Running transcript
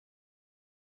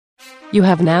You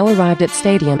have now arrived at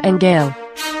Stadium and Gale.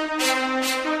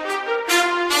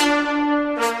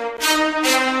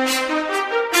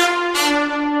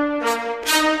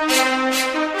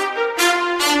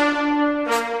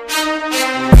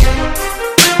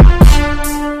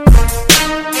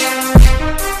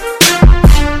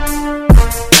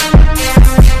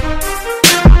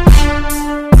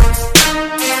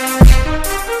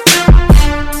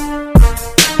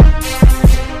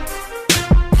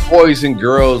 Boys and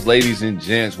girls, ladies and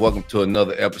gents, welcome to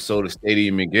another episode of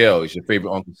Stadium and Gale. It's your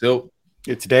favorite Uncle Silk.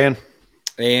 It's Dan.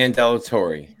 And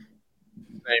Delatorre.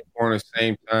 Same corner,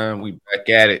 same time. We back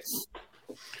at it.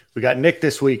 We got Nick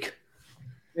this week.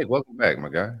 Nick, welcome back, my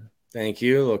guy. Thank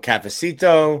you. A little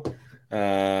cafecito.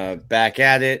 Back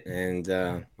at it. And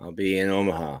I'll be in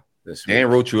Omaha this week. Dan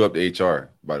wrote you up to HR,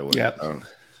 by the way. Yep. A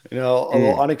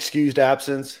little unexcused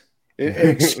absence.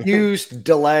 Excused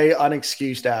delay,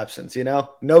 unexcused absence,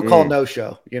 no call, no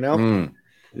show, no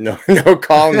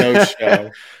call, no show.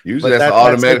 Usually that's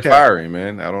automatic firing,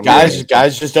 man. I don't know.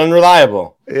 Guys just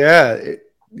unreliable. Yeah.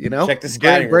 Check the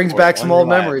scouting brings back some old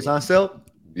memories, huh, Sil?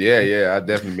 Yeah. I've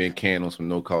definitely been canned on some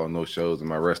no call, no shows in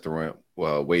my restaurant.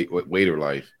 Well, waiter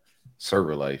life,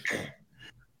 server life.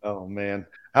 Oh man.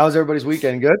 How was everybody's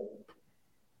weekend? Good?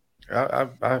 I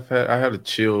had a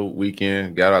chill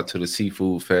weekend. Got out to the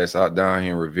seafood fest out down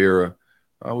here in Riviera,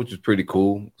 which was pretty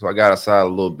cool. So I got outside a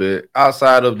little bit.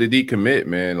 Outside of the decommit,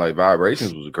 man, like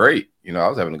vibrations was great. I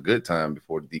was having a good time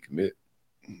before the decommit.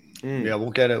 Yeah, we'll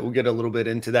get a little bit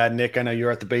into that, Nick. I know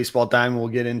you're at the baseball diamond. We'll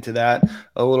get into that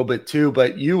a little bit too.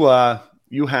 But you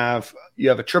have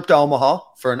a trip to Omaha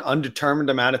for an undetermined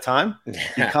amount of time.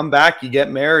 You come back, you get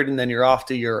married, and then you're off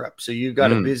to Europe. So you've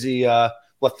got a busy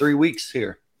 3 weeks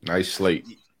here. Nice slate.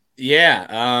 Yeah.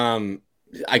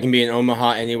 I can be in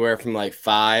Omaha anywhere from like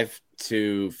 5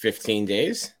 to 15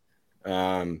 days.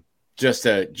 Just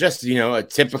a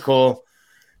typical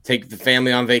take the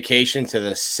family on vacation to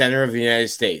the center of the United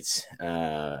States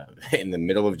in the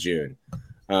middle of June.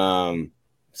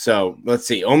 So let's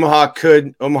see. Omaha,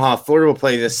 Florida will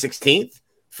play the 16th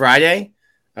Friday,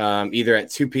 either at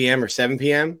 2 p.m. or 7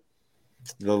 p.m.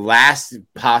 The last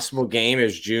possible game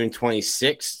is June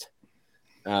 26th.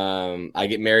 I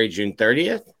get married June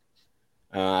 30th.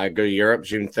 I go to Europe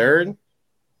June 3rd.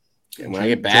 And when I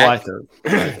get back,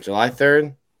 July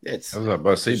 3rd. I was about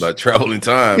to say about traveling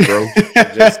time, bro.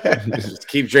 just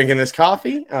keep drinking this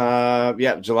coffee. July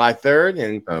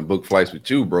 3rd. And book flights with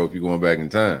you, bro, if you're going back in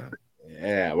time.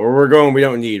 Yeah, where we're going, we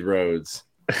don't need roads.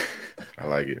 I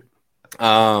like it.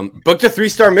 Booked a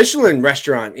 3-star Michelin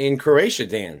restaurant in Croatia,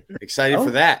 Dan. Excited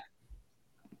for that.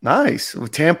 Nice.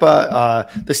 With Tampa,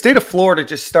 the state of Florida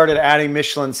just started adding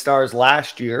Michelin stars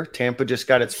last year. Tampa just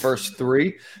got its first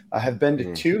 3. I have been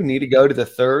to 2, need to go to the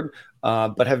 3rd,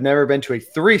 but have never been to a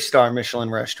 3-star Michelin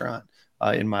restaurant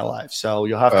in my life. So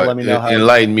you'll have to let me know how.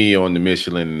 Enlighten me on the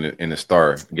Michelin and the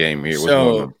star game here.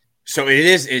 So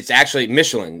it's actually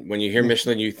Michelin. When you hear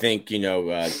Michelin, you think,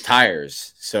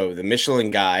 tires. So the Michelin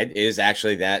Guide is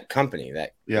actually that company,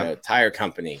 tire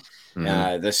company.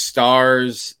 Mm-hmm. The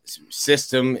stars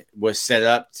system was set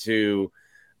up to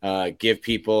give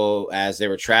people, as they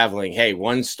were traveling, hey,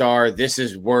 1 star, this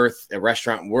is worth a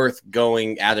restaurant worth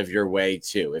going out of your way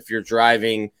to. If you're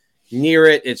driving near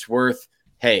it, it's worth,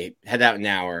 hey, head out an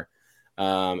hour.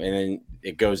 And then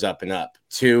it goes up and up.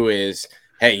 2 is,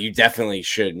 hey, you definitely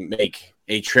should make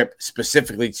a trip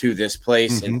specifically to this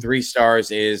place. Mm-hmm. And 3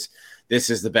 stars is, this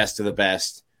is the best of the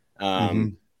best.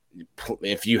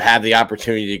 If you have the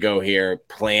opportunity to go here,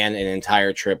 plan an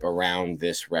entire trip around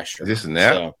this restaurant. Is this an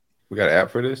app? So, we got an app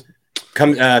for this?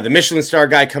 The Michelin Star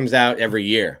Guide comes out every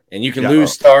year, and you can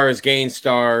lose stars, gain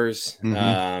stars.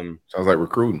 Sounds like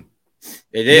recruiting.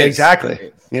 It is. Yeah,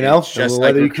 exactly. It's just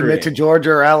whether like you commit to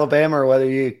Georgia or Alabama, or whether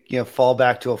you fall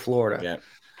back to a Florida.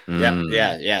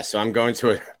 Yeah. So I'm going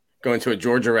to a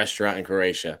Georgia restaurant in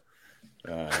Croatia.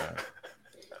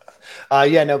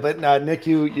 Nick,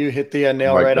 you hit the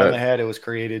nail right on the head. It was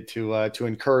created to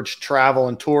encourage travel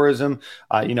and tourism.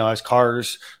 As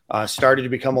cars started to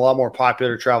become a lot more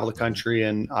popular to travel the country,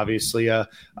 and obviously a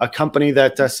company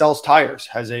that sells tires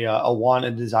has a want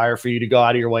and desire for you to go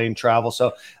out of your way and travel.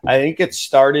 So I think it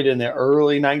started in the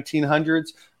early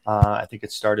 1900s. I think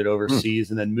it started overseas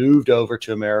and then moved over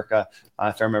to America,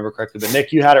 if I remember correctly. But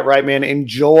Nick, you had it right, man.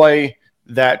 Enjoy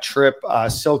that trip.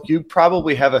 Silk, you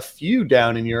probably have a few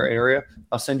down in your area.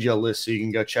 I'll send you a list so you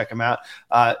can go check them out.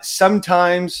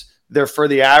 Sometimes they're for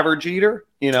the average eater,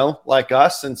 like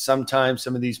us, and sometimes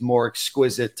some of these more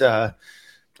exquisite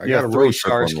 3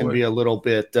 stars can be a little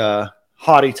bit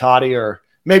hotty-toddy, or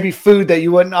maybe food that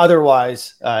you wouldn't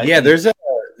otherwise eat. There's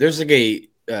like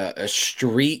a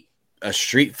street a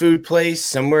street food place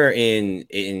somewhere in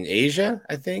Asia,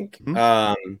 I think.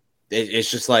 Mm-hmm. It's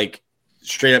just like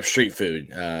straight up street food.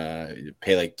 You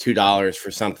pay like $2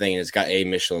 for something, and it's got a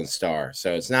Michelin star.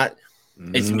 So it's not.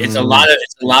 It's a lot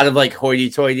of like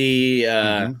hoity-toity.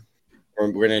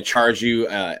 We're going to charge you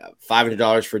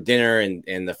 $500 for dinner,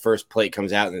 and the first plate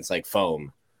comes out and it's like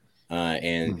foam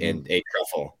and a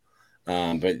truffle.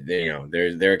 But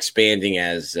they're expanding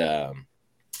as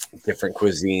different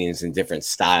cuisines and different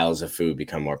styles of food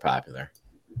become more popular.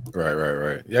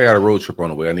 Right. Yeah, I got a road trip on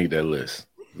the way. I need that list.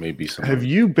 Maybe some. Have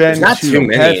you been to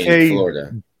Cafe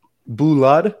Florida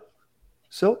Boulud?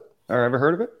 So, or ever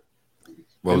heard of it?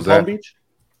 What was that? Palm Beach?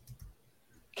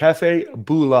 Cafe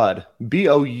Boulud.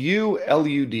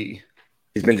 Boulud.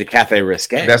 He's been to Cafe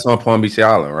Risque. That's on Palm Beach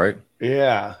Island, right?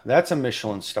 Yeah, that's a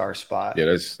Michelin star spot. Yeah,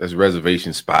 that's a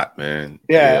reservation spot, man.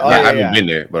 Yeah, I haven't been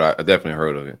there, but I definitely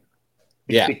heard of it.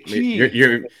 Yeah,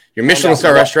 your Michelin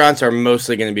star restaurants are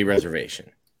mostly going to be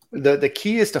reservation. The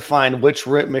key is to find which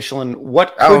Michelin,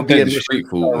 what could be a Michelin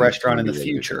star restaurant in the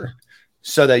future,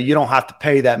 so that you don't have to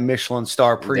pay that Michelin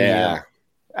star premium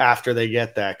after they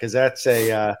get that, because that's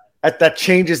that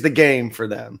changes the game for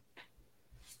them.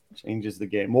 Changes the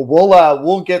game. Well,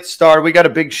 we'll get started. We got a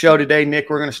big show today, Nick.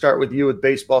 We're going to start with you with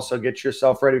baseball, so get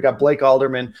yourself ready. We got Blake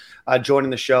Alderman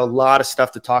joining the show. A lot of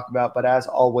stuff to talk about, but as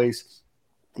always,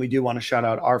 we do want to shout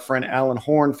out our friend Alan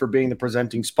Horn for being the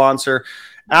presenting sponsor.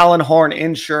 Alan Horn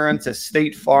Insurance, a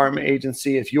State Farm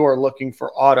agency. If you are looking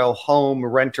for auto, home,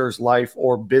 renter's life,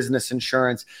 or business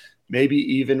insurance, maybe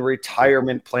even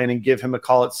retirement planning, give him a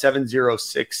call at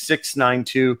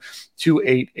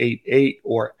 706-692-2888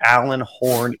 or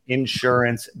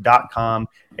AlanHornInsurance.com,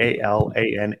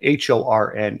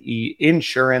 AlanHorne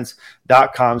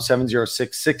insurance.com,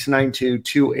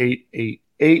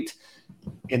 706-692-2888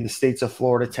 in the states of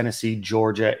Florida, Tennessee,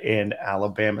 Georgia, and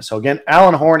Alabama. So again,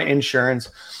 Alan Horn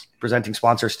Insurance, presenting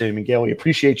sponsor, Stadium and Gale. We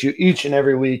appreciate you each and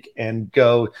every week, and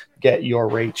go get your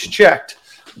rates checked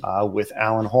with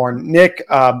Alan Horn. Nick,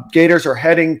 Gators are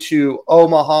heading to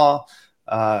Omaha.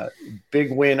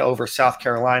 Big win over South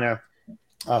Carolina,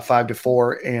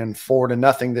 5-4 and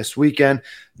 4-0 this weekend.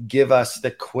 Give us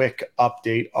the quick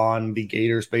update on the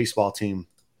Gators baseball team.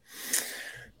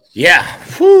 Yeah.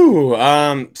 Whew.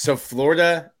 So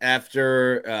Florida,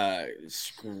 after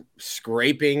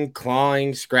scraping,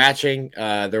 clawing, scratching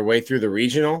their way through the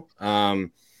regional,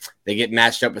 they get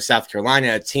matched up with South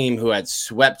Carolina, a team who had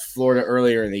swept Florida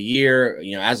earlier in the year.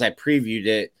 As I previewed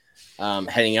it,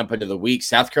 heading up into the week,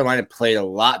 South Carolina played a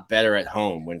lot better at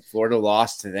home. When Florida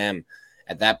lost to them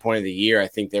at that point of the year, I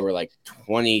think they were like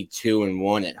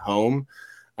 22-1 at home.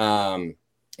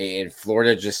 And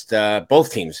Florida just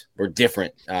both teams were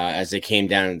different as they came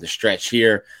down the stretch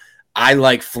here. I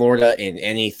like Florida in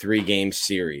any 3-game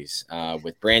series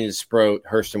with Brandon Sproat,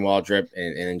 Hurston Waldrop,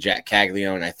 and Jack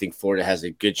Caglione. I think Florida has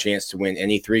a good chance to win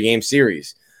any 3-game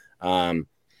series.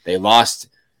 They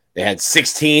had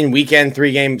 16 weekend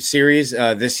 3-game series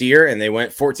this year, and they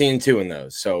went 14-2 in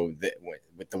those. So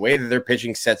with the way that their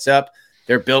pitching sets up,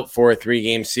 they're built for a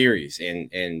 3-game series,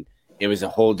 and it was a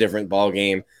whole different ball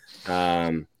game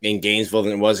in Gainesville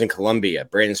than it was in Columbia.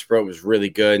 Brandon Sproat was really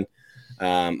good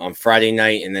on Friday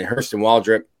night, and then Hurston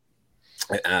Waldrop,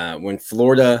 when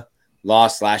Florida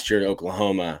lost last year to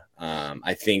Oklahoma,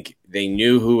 I think they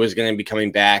knew who was going to be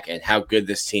coming back and how good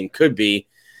this team could be,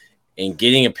 and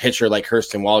getting a pitcher like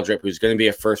Hurston Waldrop, who's going to be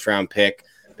a first-round pick,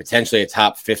 potentially a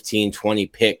top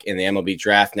 15-20 pick in the MLB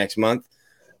draft next month.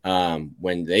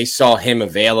 When they saw him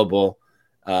available,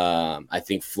 I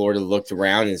think Florida looked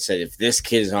around and said, if this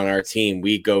kid is on our team,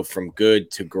 we go from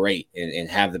good to great and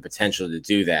have the potential to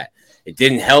do that. It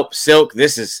didn't help Silk.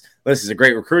 This is a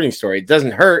great recruiting story. It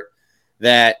doesn't hurt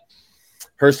that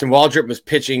Hurston Waldrop was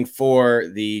pitching for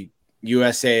the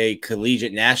USA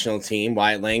Collegiate National Team.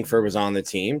 Wyatt Langford was on the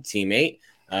team, teammate,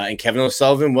 and Kevin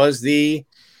O'Sullivan was the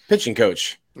pitching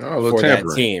coach for that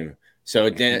team. So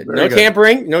no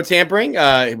tampering.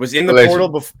 It was in the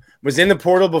portal. Was in the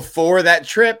portal before that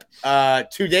trip, 2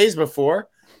 days before.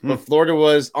 But Florida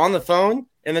was on the phone,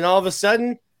 and then all of a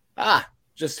sudden,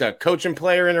 just a coach and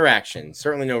player interaction.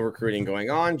 Certainly no recruiting going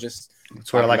on. Just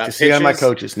that's what I like to see on my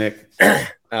coaches, Nick.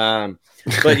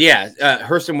 But yeah,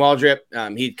 Hurston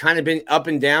Waldrop, he'd kind of been up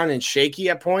and down and shaky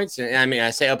at points. And I mean,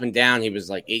 I say up and down, he was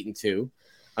like 8-2.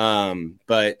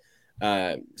 But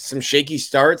some shaky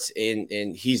starts,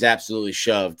 and he's absolutely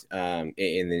shoved in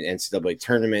the NCAA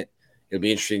tournament. It'll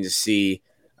be interesting to see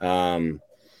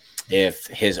if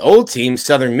his old team,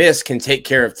 Southern Miss, can take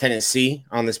care of Tennessee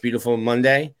on this beautiful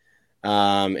Monday,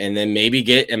 and then maybe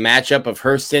get a matchup of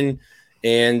Hurston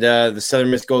and the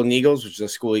Southern Miss Golden Eagles, which is the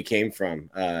school he came from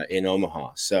in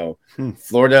Omaha. So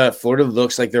Florida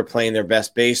looks like they're playing their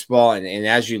best baseball. And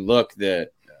as you look,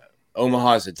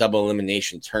 Omaha is a double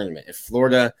elimination tournament. If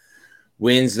Florida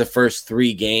wins the first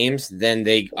 3 games, then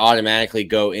they automatically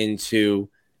go into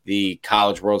the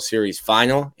College World Series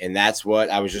final. And that's what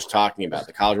I was just talking about.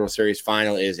 The College World Series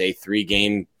final is a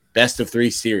 3-game best of 3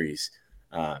 series.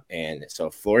 And so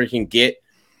if Florida can get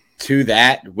to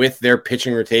that with their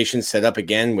pitching rotation set up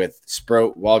again with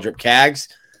Sproat, Waldrop, Kaggs,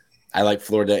 I like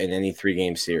Florida in any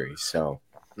 3-game series. So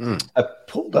I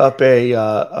pulled up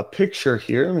a picture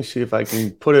here. Let me see if I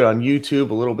can put it on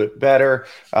YouTube a little bit better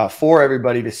for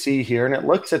everybody to see here. And it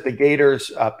looks at the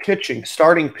Gators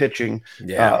starting pitching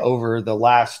over the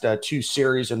last 2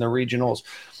 series in the regionals.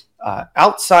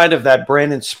 Outside of that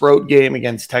Brandon Sproat game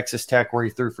against Texas Tech, where he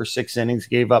threw for 6 innings,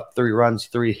 gave up 3 runs,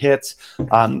 3 hits.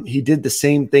 He did the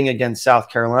same thing against South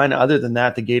Carolina. Other than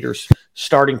that, the Gators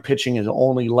starting pitching has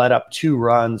only let up 2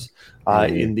 runs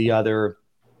in the other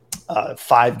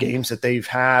 5 games that they've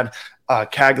had.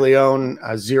 Caglione,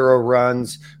 0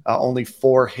 runs, only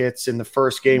 4 hits in the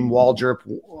first game. Waldrop,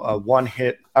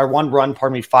 1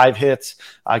 run, 5 hits.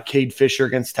 Cade Fisher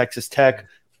against Texas Tech,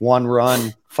 1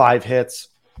 run, 5 hits.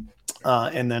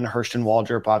 And then Hurston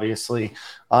Waldrop, obviously,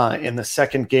 in the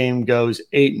second game goes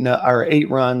 8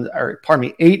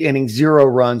 innings, 0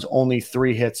 runs, only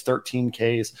 3 hits, 13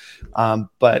 Ks.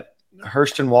 But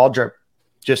Hurston Waldrop,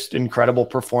 just incredible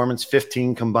performance,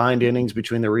 15 combined innings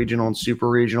between the regional and super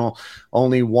regional,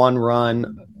 only 1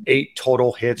 run, 8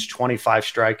 total hits, 25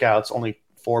 strikeouts, only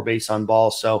 4 base on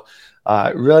balls. So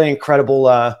really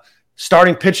incredible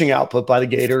starting pitching output by the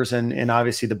Gators, and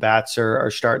obviously the bats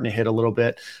are starting to hit a little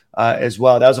bit as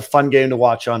well. That was a fun game to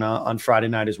watch on Friday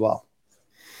night as well.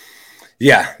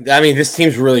 Yeah, I mean, this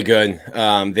team's really good.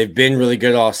 They've been really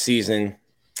good all season,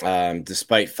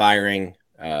 despite firing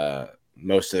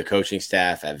most of the coaching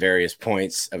staff at various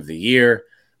points of the year.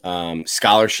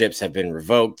 Scholarships have been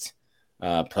revoked.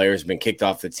 Players have been kicked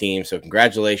off the team. So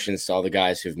congratulations to all the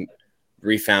guys who've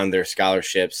refound their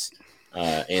scholarships.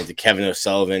 And to Kevin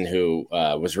O'Sullivan, who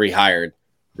was rehired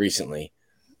recently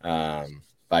by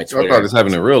Twitter. I thought this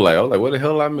happened in real life. I was like, what the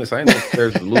hell did I miss? I ain't know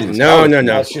there's losing. No.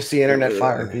 It's just the internet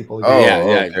firing people. Oh,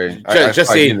 yeah. Okay. I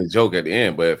just getting a joke at the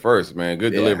end, but at first, man,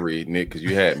 good delivery, Nick, because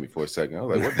you had me for a second. I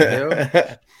was like, what the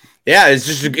hell? Yeah, it's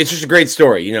just a great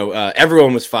story. You know,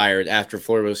 everyone was fired after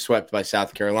Florida was swept by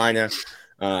South Carolina.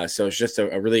 So it's just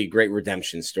a really great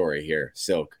redemption story here.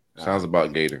 Silk. Sounds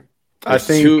about Gator. I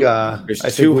think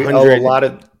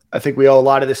we owe a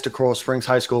lot of this to Coral Springs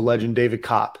High School legend David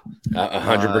Kopp.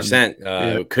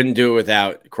 100%. Couldn't do it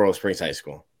without Coral Springs High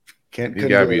School. He got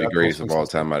to be the greatest of all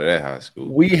time out of that high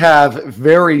school. We have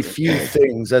very few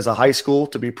things as a high school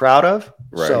to be proud of.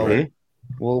 Right. So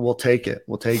we'll take it.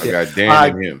 We'll take it. God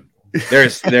damn him.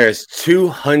 There's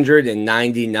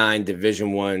 299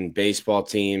 Division I baseball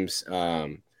teams,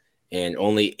 and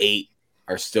only 8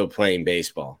 are still playing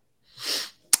baseball.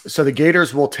 So the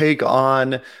Gators will take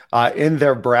on in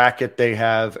their bracket. They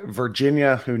have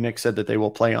Virginia, who Nick said that they will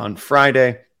play on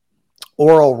Friday.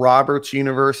 Oral Roberts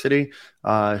University,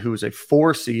 who is a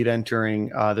 4 seed entering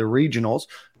the regionals.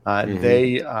 I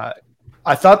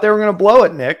thought they were going to blow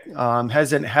it, Nick.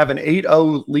 Have an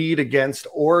 8-0 lead against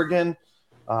Oregon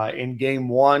in game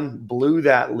 1, blew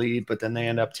that lead, but then they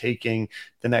end up taking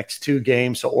the next 2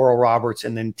 games. So Oral Roberts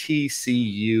and then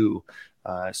TCU.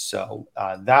 So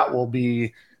that will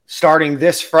be starting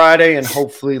this Friday and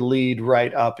hopefully lead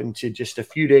right up into just a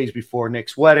few days before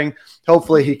Nick's wedding.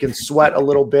 Hopefully he can sweat a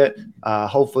little bit.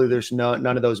 Hopefully there's none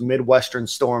of those Midwestern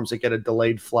storms that get a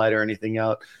delayed flight or anything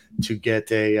out to get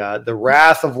the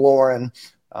wrath of Lauren.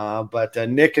 But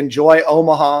Nick, enjoy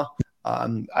Omaha.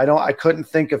 I couldn't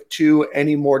think of 2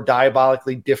 any more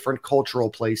diabolically different cultural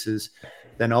places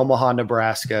than Omaha,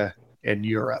 Nebraska, and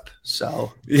Europe.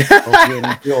 So hope you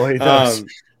enjoy those.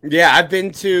 Yeah, I've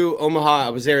been to Omaha. I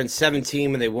was there in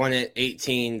 2017 when they won it,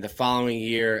 2018 the following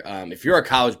year. If you're a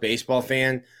college baseball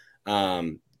fan,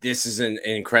 this is an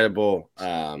incredible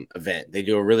event. They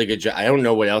do a really good job. I don't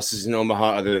know what else is in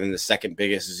Omaha other than the second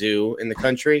biggest zoo in the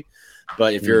country.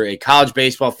 But if you're a college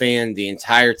baseball fan, the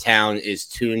entire town is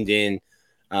tuned in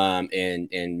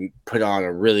and put on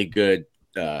a really good,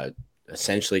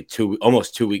 essentially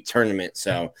almost 2-week tournament.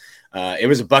 So it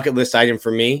was a bucket list item for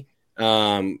me.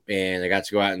 And I got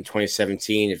to go out in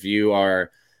 2017. If you are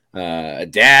a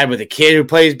dad with a kid who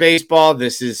plays baseball,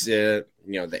 this is the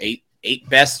 8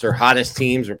 best or hottest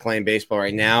teams are playing baseball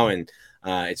right now, and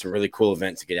it's a really cool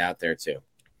event to get out there too.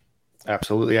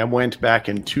 Absolutely. I went back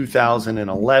in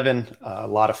 2011. A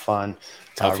lot of fun.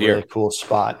 Tough year. Really cool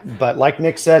spot. But like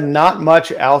Nick said, not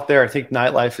much out there. I think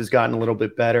nightlife has gotten a little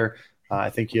bit better. I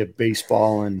think you have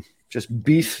baseball and just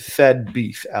beef-fed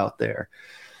beef out there.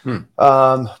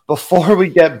 Before we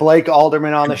get Blake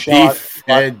Alderman on the show.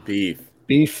 Beef-fed beef.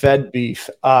 Beef-fed beef.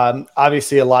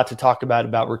 Obviously, a lot to talk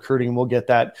about recruiting. We'll get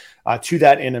that to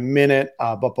that in a minute.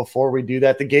 But before we do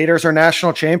that, the Gators are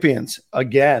national champions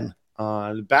again.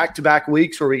 Back-to-back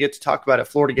weeks where we get to talk about a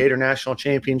Florida Gator National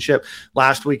Championship.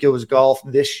 Last week it was golf.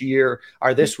 This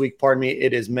week,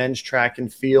 it is men's track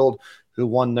and field who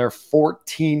won their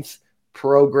 14th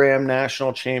program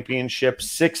national championship,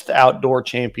 6th outdoor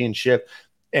championship,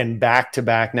 and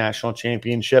back-to-back national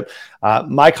championship.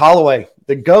 Mike Holloway,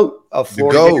 the GOAT of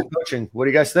Florida Gator coaching. What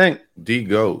do you guys think? The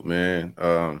GOAT, man.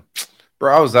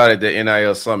 Bro, I was out at the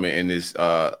NIL summit and this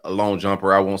a lone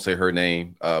jumper, I won't say her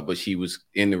name, but she was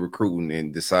in the recruiting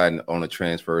and deciding on a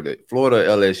transfer to Florida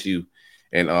LSU.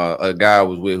 And a guy I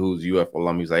was with who's UF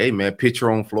alum, he's like, hey, man, pitch your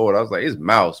own Florida. I was like, it's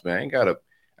Mouse, man. I ain't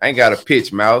got to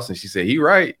pitch Mouse. And she said, he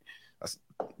right.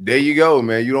 There you go,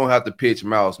 man. You don't have to pitch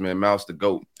Mouse, man. Mouse the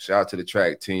GOAT. Shout out to the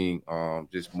track team.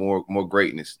 Just more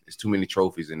greatness. There's too many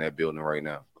trophies in that building right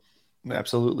now.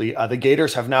 Absolutely. The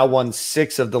Gators have now won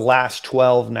 6 of the last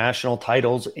 12 national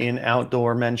titles in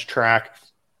outdoor men's track.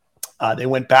 They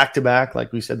went back-to-back,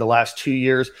 like we said, the last 2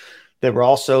 years. They were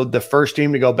also the first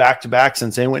team to go back-to-back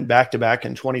since they went back-to-back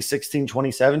in 2016,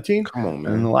 2017. Come on,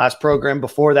 man. And the last program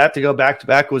before that to go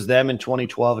back-to-back was them in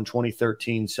 2012 and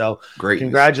 2013. So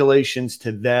congratulations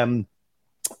to them.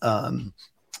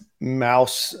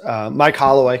 Mouse, Mike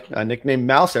Holloway, nicknamed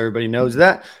Mouse, everybody knows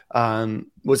that,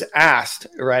 was asked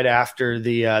right after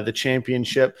the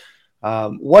championship,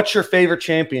 what's your favorite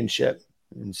championship?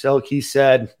 And so he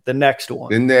said, the next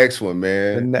one. The next one,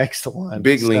 man. The next one.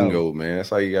 Big lingo, man. That's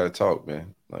how you got to talk,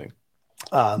 man. Like,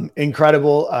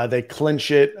 incredible. They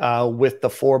clinch it with the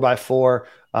 4x4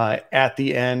 at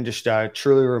the end. Just a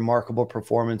truly remarkable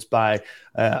performance by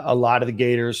a lot of the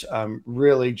Gators.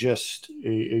 Really just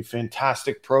a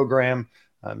fantastic program.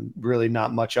 Really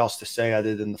not much else to say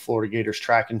other than the Florida Gators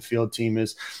track and field team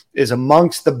is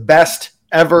amongst the best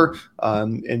ever.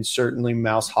 And certainly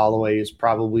Mouse Holloway is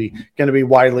probably going to be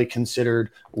widely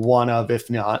considered one of, if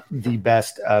not the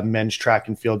best men's track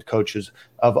and field coaches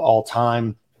of all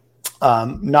time.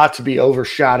 Not to be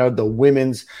overshadowed, the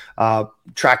women's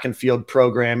track and field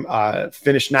program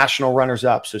finished national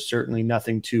runners-up, so certainly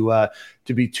nothing to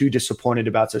be too disappointed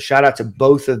about. So shout out to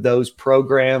both of those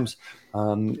programs,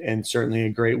 and certainly a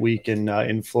great week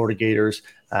in Florida Gators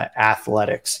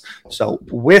athletics. So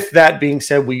with that being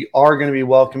said, we are going to be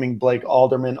welcoming Blake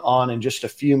Alderman on in just a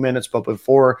few minutes. But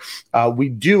before we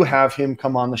do have him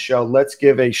come on the show, let's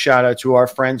give a shout out to our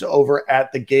friends over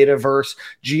at the Gatorverse,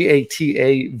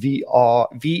 GATAVERSE,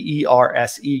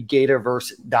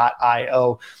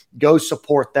 Gatorverse.io. Go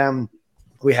support them.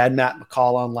 We had Matt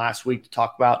McCall on last week to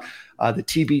talk about the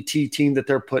TBT team that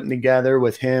they're putting together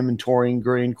with him and Torian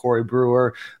Green, Corey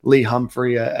Brewer, Lee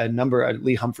Humphreys, a number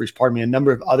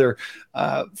of other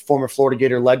former Florida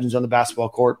Gator legends on the basketball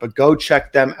court. But go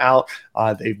check them out.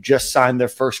 They've just signed their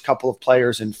first couple of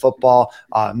players in football,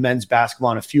 men's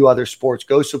basketball, and a few other sports.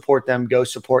 Go support them. Go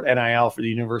support NIL for the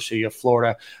University of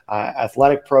Florida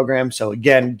athletic program. So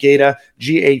again, GATA,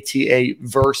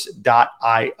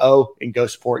 GATAverse.io, and go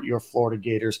support your Florida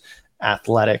Gators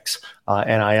athletics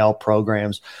NIL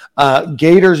programs.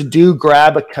 Gators do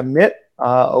grab a commit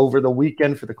over the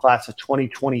weekend for the class of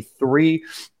 2023.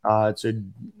 It's a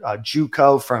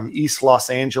JUCO from East Los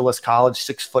Angeles College,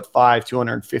 6'5",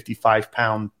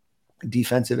 255-pound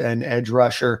defensive end edge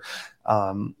rusher.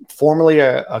 Formerly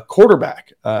a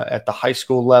quarterback at the high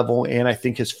school level, and I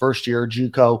think his first year at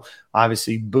JUCO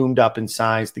obviously boomed up in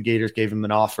size. The Gators gave him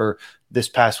an offer this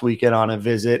past weekend on a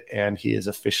visit, and he is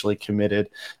officially committed.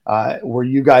 Were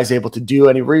you guys able to do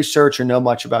any research or know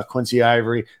much about Quincy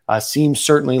Ivory? Seems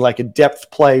certainly like a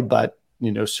depth play, but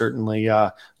certainly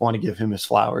want to give him his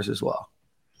flowers as well.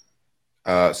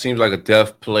 Seems like a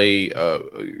depth play.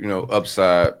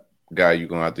 Upside guy you're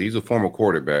gonna have to. He's a former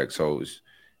quarterback, so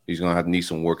he's going to have to need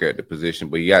some work at the position,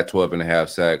 but he got 12.5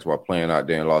 sacks while playing out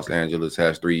there in Los Angeles,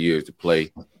 has 3 years to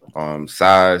play.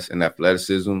 Size and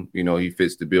athleticism, he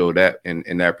fits the bill that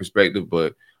in that perspective,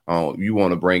 but you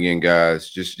want to bring in guys,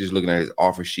 just looking at his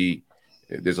offer sheet,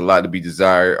 there's a lot to be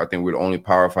desired. I think we're the only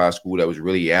Power 5 school that was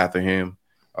really after him.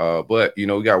 But,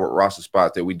 we got roster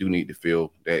spots that we do need to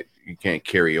fill that you can't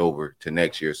carry over to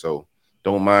next year. So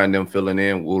don't mind them filling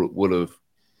in. Would have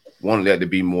wanted that to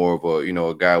be more of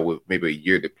a guy with maybe a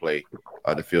year to play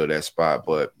to fill that spot.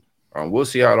 But we'll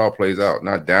see how it all plays out.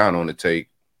 Not down on the take,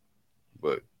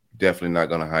 but definitely not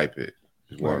going to hype it.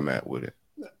 Is where I'm at with it.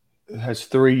 Has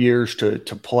 3 years to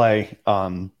play.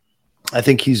 I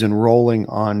think he's enrolling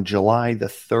on July the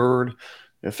 3rd,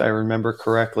 if I remember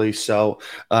correctly. So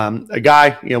a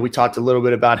guy, we talked a little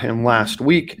bit about him last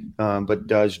week, but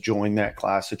does join that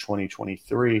class of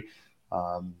 2023,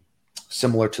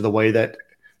 similar to the way that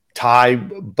Ty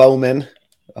Bowman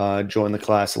joined the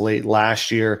class late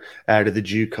last year, added the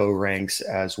JUCO ranks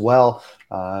as well.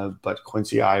 But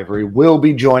Quincy Ivory will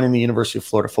be joining the University of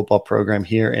Florida football program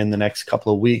here in the next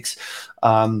couple of weeks.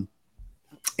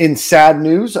 In sad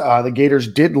news, the Gators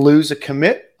did lose a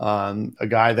commit, a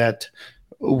guy that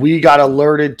we got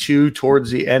alerted to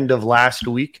towards the end of last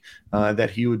week that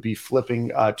he would be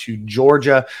flipping to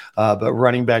Georgia. But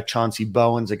running back Chauncey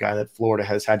Bowens, a guy that Florida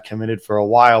has had committed for a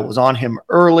while, was on him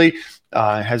early,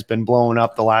 has been blowing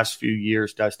up the last few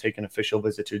years, does take an official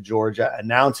visit to Georgia,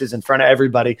 announces in front of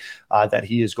everybody that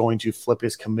he is going to flip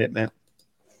his commitment.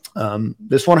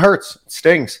 This one hurts. It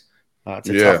stings. It's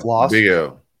a tough loss. Big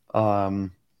L.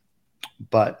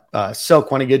 But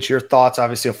Silk, want to get your thoughts.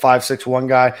 Obviously a 5'6"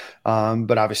 guy,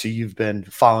 but obviously you've been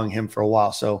following him for a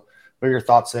while. So what are your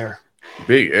thoughts there?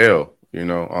 Big L.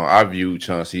 I view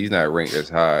Chauncey. He's not ranked as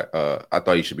high. I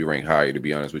thought he should be ranked higher, to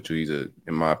be honest with you. He's in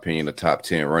my opinion, a top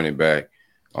 10 running back,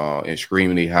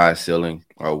 extremely high ceiling.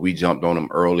 We jumped on him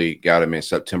early, got him in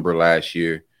September last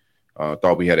year.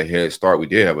 Thought we had a head start. We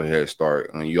did have a head start.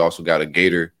 You also got a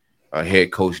Gator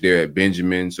head coach there at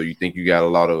Benjamin, so you think you got a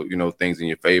lot of things in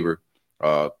your favor.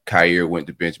 Kyer went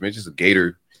to Benjamin. It's just a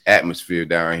Gator atmosphere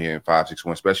down here in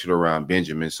 561, especially around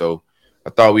Benjamin. So I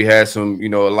thought we had some, a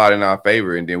lot in our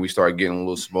favor, and then we started getting a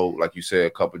little smoke, like you said, a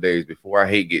couple of days before. I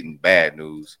hate getting bad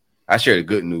news. I share the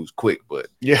good news quick, but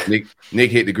yeah,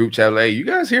 Nick hit the group chat like, "Hey, you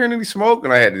guys hearing any smoke?"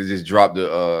 And I had to just drop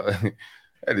the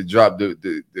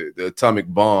atomic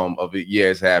bomb of it. Yeah,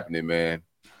 it's happening, man.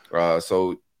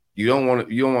 So you don't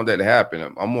want that to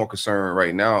happen. I'm more concerned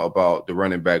right now about the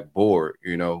running back board.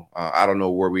 I don't know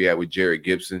where we at with Jared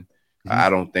Gibson. Mm-hmm. I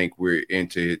don't think we're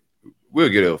into it. We'll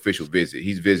get an official visit.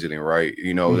 He's visiting, right?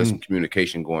 There's some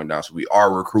communication going down. So we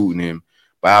are recruiting him,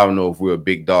 but I don't know if we're a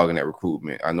big dog in that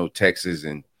recruitment. I know Texas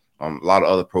and a lot of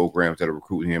other programs that are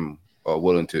recruiting him are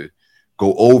willing to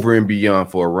go over and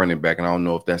beyond for a running back. And I don't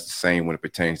know if that's the same when it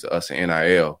pertains to us in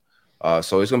NIL.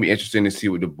 So it's going to be interesting to see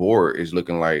what the board is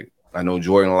looking like. I know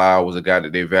Jordan Lyle was a guy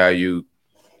that they valued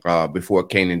before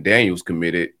Kanan Daniels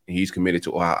committed. He's committed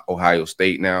to Ohio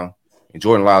State now. And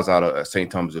Jordan Lyle's out of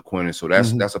St. Thomas Aquinas, so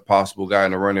that's a possible guy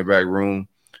in the running back room.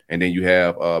 And then you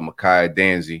have Micaiah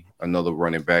Danzy, another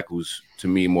running back who's, to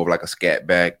me, more of like a scat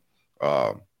back,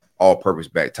 all-purpose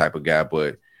back type of guy.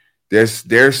 But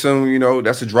there's some,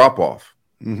 that's a drop-off.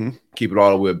 Mm-hmm. Keep it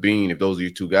all the way a bean if those are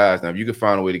your two guys. Now, if you can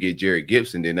find a way to get Jared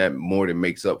Gibson, then that more than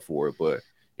makes up for it. But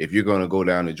if you're going to go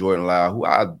down to Jordan Lyle, who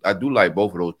I do like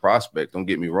both of those prospects, don't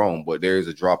get me wrong, but there is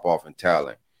a drop-off in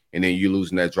talent. And then you're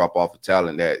losing that drop-off of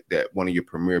talent that one of your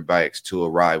premier backs to a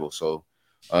rival. So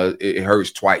it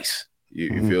hurts twice.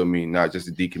 You feel me? Not just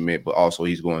a decommit, but also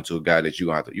he's going to a guy that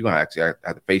you're gonna actually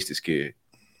have to face this kid.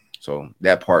 So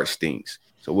that part stinks.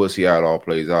 So we'll see how it all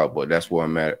plays out. But that's where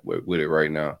I'm at with it right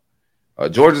now.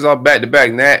 Georgia's all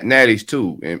back-to-back natties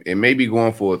too, and maybe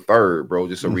going for a third, bro.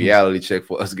 Just a reality check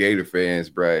for us Gator fans,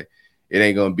 bro. It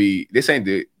ain't gonna be. This ain't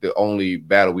the only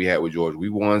battle we had with Georgia. We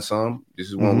won some. This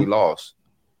is one we lost.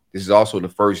 This is also the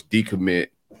first decommit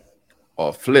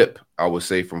or flip, I would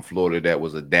say, from Florida that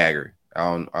was a dagger. I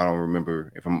don't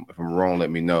remember. If I'm wrong,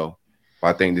 let me know.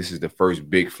 But I think this is the first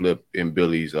big flip in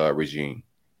Billy's regime.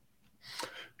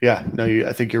 Yeah, no,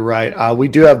 I think you're right. We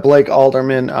do have Blake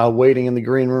Alderman waiting in the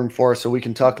green room for us, so we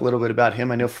can talk a little bit about him.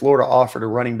 I know Florida offered a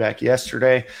running back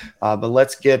yesterday, but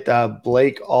let's get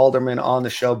Blake Alderman on the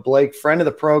show. Blake, friend of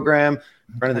the program,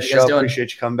 friend of the show.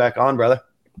 Appreciate you coming back on, brother.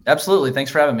 Absolutely.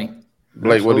 Thanks for having me.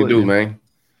 Blake, what do you do, man?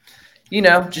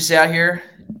 Just out here.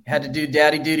 Had to do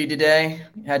daddy duty today.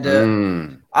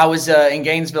 I was in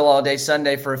Gainesville all day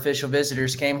Sunday for official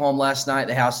visitors. Came home last night.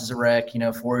 The house is a wreck.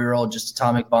 4-year-old just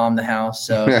atomic bombed the house.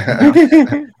 So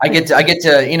I get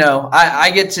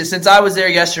to since I was there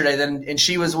yesterday, and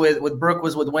she was with Brooke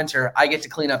was with Winter. I get to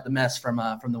clean up the mess from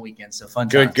the weekend. So fun.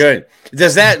 Good.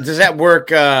 Does that work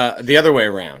the other way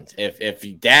around? If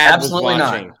dad absolutely was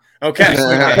watching. Not. Okay.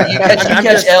 You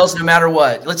catch L's no matter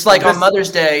what. It's like on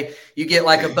Mother's Day, you get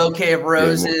like a bouquet of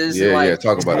roses.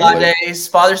 Talk about it. Days.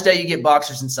 Father's Day, you get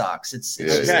boxers and socks.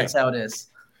 That's how it is.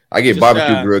 I get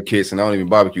barbecue grill kits, and I don't even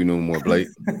barbecue no more, Blake.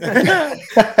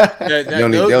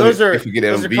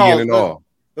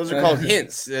 Those are called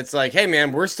hints. It's like, hey,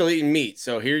 man, we're still eating meat,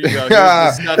 so here you go. Here's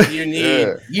the stuff you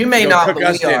need. You may not, but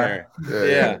we are.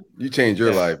 Yeah. You changed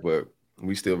your life, but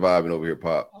We still vibing over here,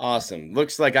 Pop. Awesome.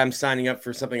 Looks like I'm signing up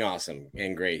for something awesome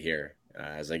and great here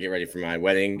as I get ready for my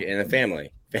wedding and a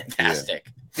family. Fantastic.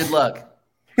 Yeah. Good luck.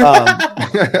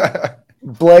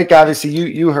 Blake, obviously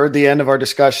you heard the end of our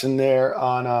discussion there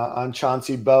on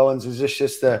Chauncey Bowens. Is this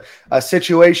just a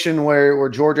situation where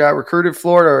Georgia out recruited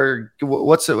Florida, or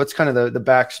what's kind of the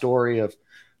backstory of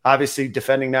obviously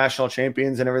defending national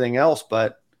champions and everything else,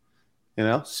 but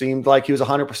seemed like he was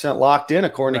 100% locked in,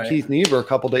 according to Keith Niebuhr a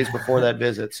couple days before that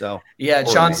visit. So yeah,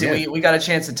 Chauncey, we got a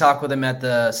chance to talk with him at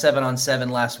the 7-on-7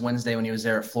 last Wednesday when he was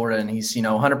there at Florida, and he's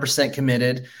 100%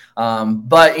 committed.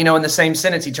 But in the same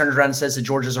sentence, he turns around and says that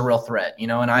Georgia's a real threat.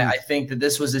 And I think that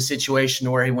this was a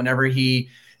situation where whenever he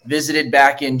visited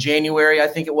back in January, I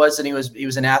think it was, and he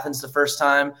was in Athens the first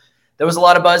time, there was a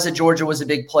lot of buzz that Georgia was a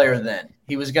big player then.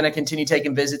 He was going to continue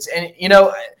taking visits, and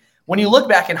when you look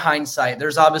back in hindsight,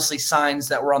 there's obviously signs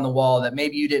that were on the wall that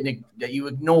maybe you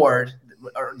ignored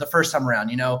the first time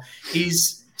around.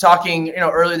 He's talking,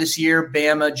 earlier this year,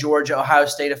 Bama, Georgia, Ohio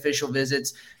State official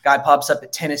visits. Guy pops up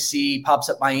at Tennessee, pops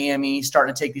up Miami,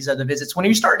 starting to take these other visits. When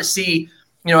you start to see,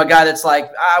 a guy that's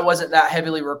like, I wasn't that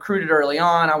heavily recruited early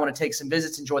on, I want to take some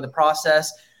visits, enjoy the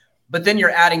process. But then you're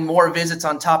adding more visits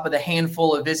on top of the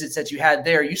handful of visits that you had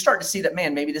there. You start to see that,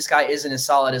 man, maybe this guy isn't as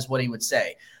solid as what he would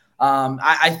say.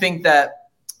 I think that,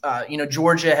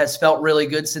 Georgia has felt really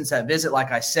good since that visit.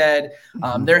 Like I said,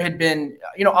 there had been,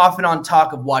 off and on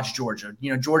talk of watch Georgia.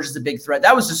 Georgia's the big threat.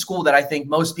 That was the school that I think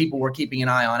most people were keeping an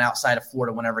eye on outside of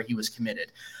Florida whenever he was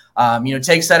committed.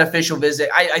 Takes that official visit.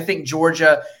 I think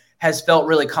Georgia has felt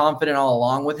really confident all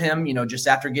along with him, just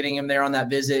after getting him there on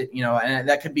that visit, and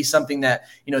that could be something that,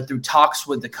 through talks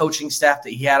with the coaching staff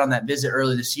that he had on that visit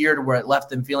early this year to where it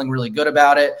left them feeling really good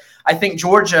about it. I think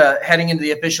Georgia heading into the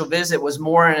official visit was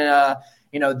more in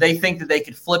they think that they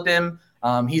could flip him.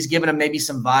 He's given them maybe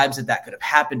some vibes that could have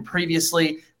happened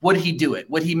previously. Would he do it?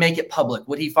 Would he make it public?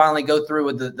 Would he finally go through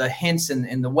with the hints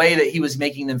and the way that he was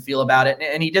making them feel about it?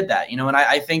 And he did that, and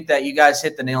I think that you guys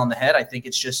hit the nail on the head. I think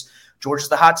it's just Georgia's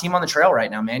the hot team on the trail right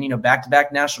now, man.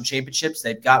 Back-to-back national championships.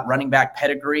 They've got running back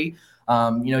pedigree.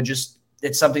 Just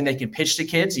it's something they can pitch to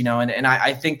kids, and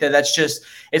I think that's just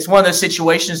 – it's one of those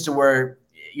situations to where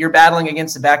you're battling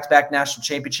against a back-to-back national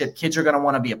championship. Kids are going to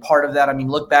want to be a part of that. I mean,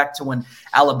 look back to when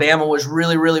Alabama was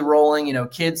really, really rolling,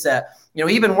 kids that –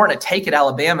 even weren't a take at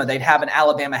Alabama, they'd have an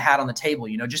Alabama hat on the table,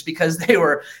 just because they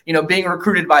were, being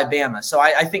recruited by Bama. So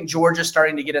I think Georgia's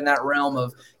starting to get in that realm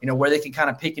of, where they can kind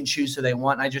of pick and choose who they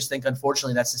want. And I just think,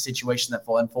 unfortunately, that's the situation that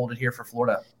unfolded here for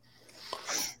Florida.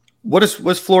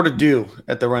 What's Florida do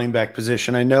at the running back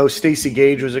position? I know Stacey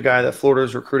Gage was a guy that Florida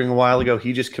was recruiting a while ago.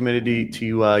 He just committed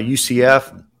to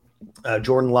UCF.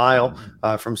 Jordan Lyle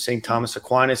from St. Thomas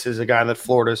Aquinas is a guy that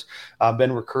Florida's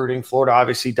been recruiting. Florida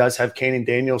obviously does have Kanan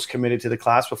Daniels committed to the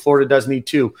class, but Florida does need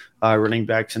two running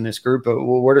backs in this group. But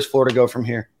where does Florida go from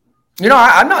here?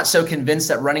 I'm not so convinced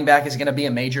that running back is going to be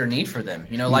a major need for them.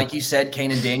 Like you said,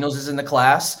 Kanan Daniels is in the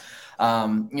class.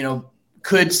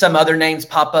 Could some other names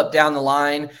pop up down the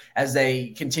line as they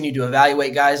continue to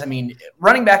evaluate guys? I mean,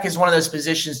 running back is one of those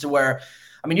positions to where –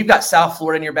 you've got South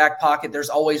Florida in your back pocket.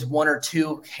 There's always one or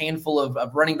two handful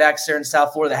of running backs there in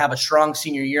South Florida that have a strong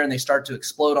senior year and they start to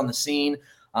explode on the scene.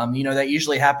 That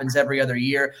usually happens every other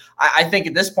year. I think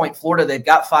at this point, Florida, they've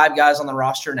got 5 guys on the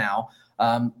roster now.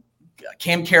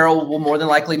 Cam Carroll will more than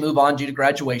likely move on due to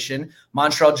graduation.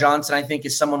 Montrell Johnson, I think,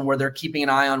 is someone where they're keeping an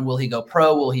eye on. Will he go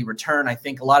pro? Will he return? I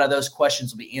think a lot of those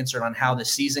questions will be answered on how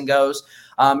this season goes.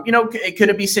 Could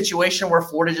it be a situation where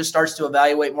Florida just starts to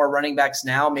evaluate more running backs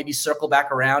now, maybe circle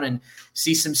back around and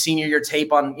see some senior year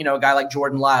tape on, a guy like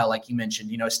Jordan Lyle, like you mentioned,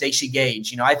 Stacey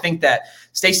Gage. I think that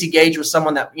Stacey Gage was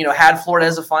someone that, had Florida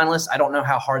as a finalist. I don't know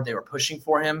how hard they were pushing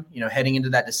for him, heading into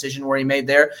that decision where he made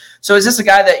there. So is this a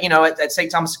guy that, at St.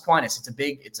 Thomas Aquinas, it's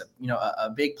a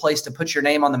big place to put your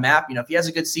name on the map. If he has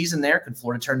a good season there, could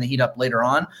Florida turn the heat up later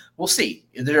on? We'll see.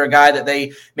 Is there a guy that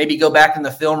they maybe go back in the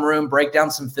film room, break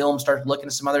down some film, start looking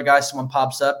at some other guys, someone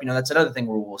pops up? That's another thing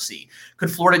where we'll see.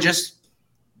 Could Florida just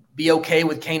be okay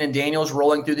with Kanan Daniels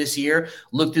rolling through this year,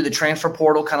 look through the transfer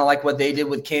portal, kind of like what they did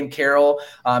with Cam Carroll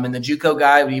and the JUCO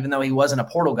guy, even though he wasn't a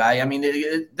portal guy?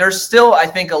 There's still, I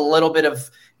think, a little bit of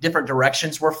different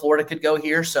directions where Florida could go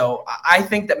here. So I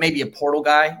think that maybe a portal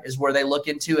guy is where they look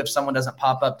into if someone doesn't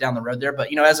pop up down the road there.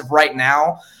 But, as of right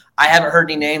now, I haven't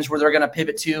heard any names where they're going to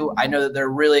pivot to. I know that they're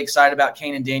really excited about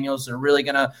Kanan Daniels. They're really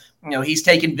going to, he's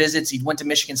taken visits. He went to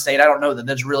Michigan State. I don't know that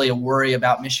there's really a worry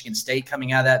about Michigan State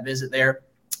coming out of that visit there.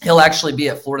 he'll actually be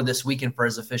at Florida this weekend for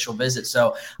his official visit.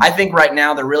 So I think right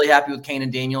now they're really happy with Kane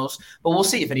and Daniels, but we'll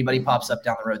see if anybody pops up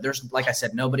down the road. There's, like I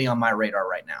said, nobody on my radar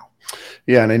right now.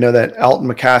 Yeah, and I know that Elton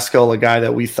McCaskill, a guy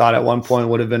that we thought at one point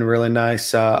would have been really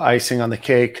nice, icing on the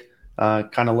cake,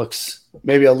 kind of looks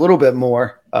maybe a little bit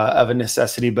more of a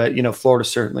necessity, but Florida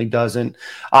certainly doesn't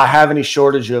have any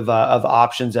shortage of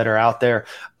options that are out there.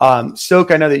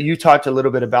 Stoke, I know that you talked a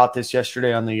little bit about this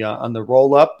yesterday on the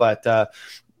roll up, but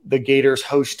the Gators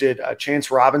hosted Chance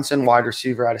Robinson, wide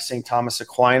receiver out of St. Thomas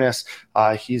Aquinas.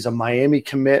 He's a Miami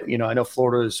commit. I know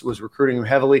Florida was recruiting him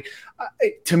heavily.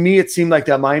 To me, it seemed like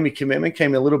that Miami commitment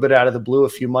came a little bit out of the blue a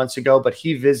few months ago, but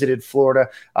he visited Florida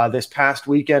this past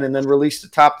weekend and then released the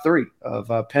top three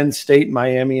of Penn State,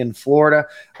 Miami, and Florida.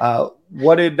 How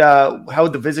did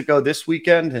the visit go this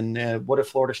weekend, and what are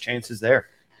Florida's chances there?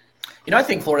 I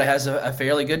think Florida has a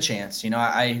fairly good chance. They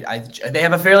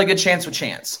have a fairly good chance with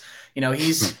Chance.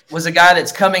 Was a guy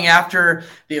that's coming after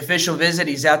the official visit.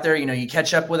 He's out there, you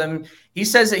catch up with him. He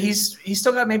says that he's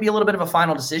still got maybe a little bit of a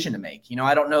final decision to make.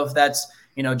 I don't know if that's,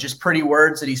 just pretty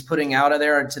words that he's putting out of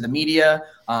there to the media.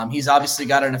 He's obviously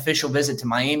got an official visit to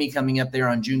Miami coming up there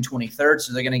on June 23rd,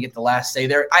 so they're going to get the last say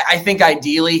there. I think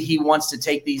ideally he wants to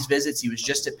take these visits. He was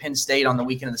just at Penn State on the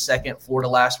weekend of the 2nd, Florida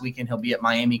last weekend. He'll be at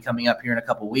Miami coming up here in a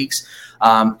couple of weeks.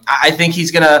 I think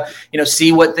he's going to,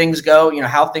 see what things go,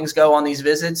 how things go on these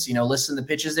visits, listen to the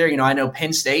pitches there. I know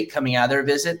Penn State coming out of their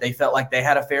visit, they felt like they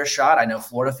had a fair shot. I know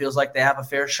Florida feels like they have a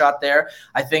fair shot there.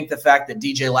 I think the fact that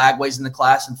DJ Lagway's in the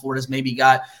class and Florida's maybe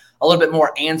got a little bit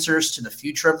more answers to the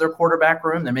future of their quarterback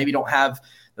room. They maybe don't have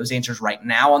those answers right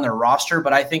now on their roster,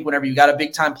 but I think whenever you got a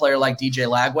big-time player like DJ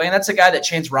Lagway, and that's a guy that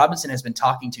Chance Robinson has been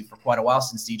talking to for quite a while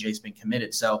since DJ's been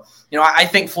committed. So, I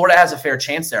think Florida has a fair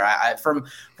chance there.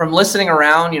 From listening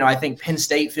around, I think Penn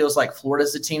State feels like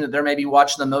Florida's the team that they're maybe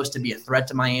watching the most to be a threat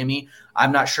to Miami.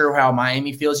 I'm not sure how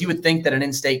Miami feels. You would think that an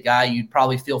in-state guy, you'd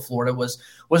probably feel Florida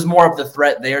was more of the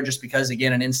threat there just because,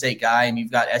 again, an in-state guy, and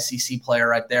you've got SEC player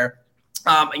right there.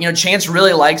 Chance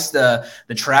really likes the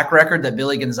track record that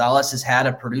Billy Gonzalez has had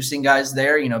of producing guys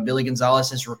there. Billy Gonzalez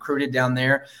has recruited down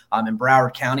there in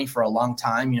Broward County for a long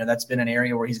time. That's been an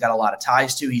area where he's got a lot of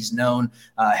ties to. He's known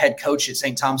head coach at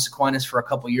St. Thomas Aquinas for a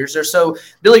couple years there. So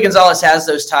Billy Gonzalez has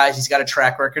those ties. He's got a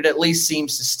track record, at least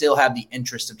seems to still have the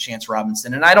interest of Chance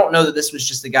Robinson. And I don't know that this was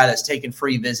just the guy that's taking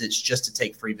free visits just to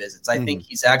take free visits. I think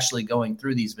he's actually going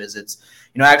through these visits,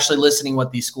 actually listening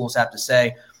what these schools have to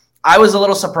say. I was a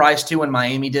little surprised, too, when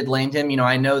Miami did land him.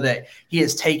 I know that he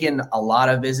has taken a lot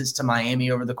of visits to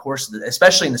Miami over the course of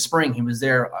especially in the spring. He was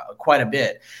there quite a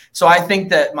bit. So I think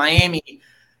that Miami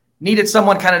needed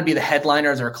someone kind of to be the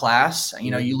headliner of their class.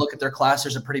 You look at their class,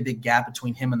 there's a pretty big gap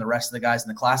between him and the rest of the guys in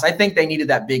the class. I think they needed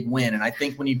that big win. And I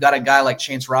think when you've got a guy like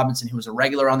Chance Robinson, who was a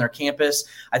regular on their campus,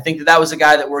 I think that was a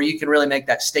guy where you can really make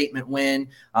that statement win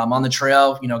on the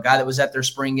trail. A guy that was at their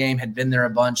spring game, had been there a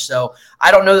bunch. So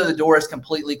I don't know that the door is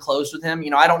completely closed with him.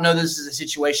 I don't know this is a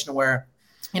situation where,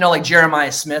 like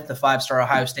Jeremiah Smith, the 5-star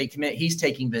Ohio State commit, he's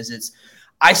taking visits.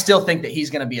 I still think that he's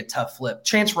going to be a tough flip.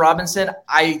 Chance Robinson,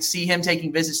 I see him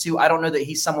taking visits too. I don't know that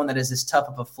he's someone that is as tough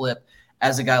of a flip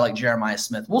as a guy like Jeremiah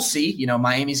Smith. We'll see.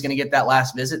 Miami's going to get that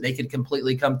last visit. They could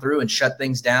completely come through and shut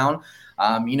things down,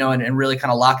 and really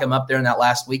kind of lock him up there in that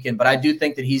last weekend. But I do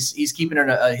think that he's keeping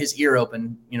his ear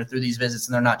open, through these visits,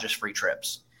 and they're not just free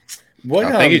trips.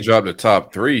 I think he dropped the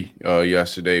top three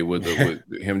yesterday with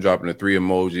him dropping the 3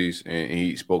 emojis, and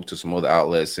he spoke to some other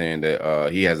outlets saying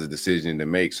that he has a decision to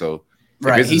make. So.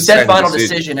 Right. He said final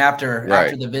decision after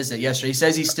the visit yesterday. He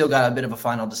says he's still got a bit of a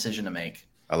final decision to make.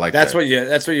 I like that's that.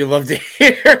 That's what you love to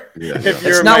hear. Yeah.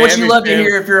 It's not what you love to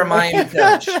hear if you're a Miami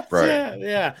coach. Right.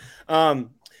 Yeah. I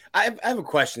have a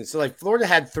question. So, Florida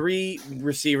had 3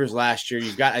 receivers last year.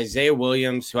 You've got Isaiah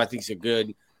Williams, who I think is a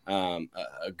good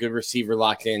receiver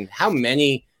locked in. How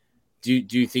many do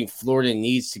you think Florida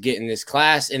needs to get in this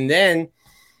class? And then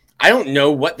I don't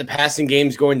know what the passing game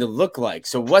is going to look like.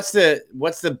 So what's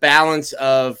the balance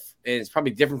of, and it's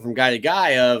probably different from guy to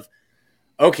guy, of,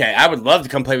 okay, I would love to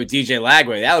come play with DJ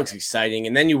Lagway. That looks exciting.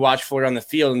 And then you watch Florida on the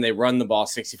field and they run the ball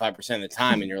 65% of the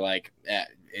time. And you're like,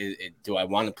 do I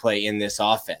want to play in this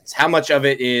offense? How much of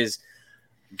it is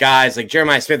guys like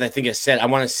Jeremiah Smith, I think, has said, I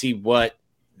want to see what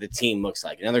the team looks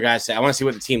like. Another guy said, I want to see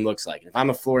what the team looks like. And if I'm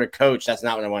a Florida coach, that's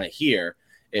not what I want to hear.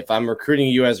 If I'm recruiting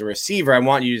you as a receiver, I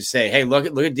want you to say, hey, look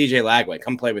at DJ Lagway.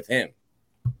 Come play with him.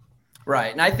 Right.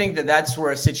 And I think that that's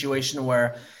where a situation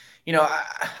where,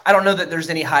 I don't know that there's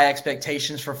any high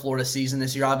expectations for Florida season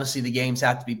this year. Obviously, the games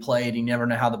have to be played. You never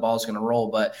know how the ball's going to roll.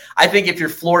 But I think if you're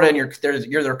Florida and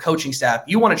you're their coaching staff,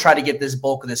 you want to try to get this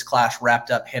bulk of this class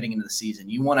wrapped up heading into the season.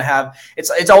 You want to have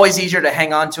it's always easier to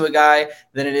hang on to a guy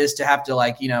than it is to have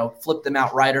to flip them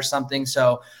outright or something.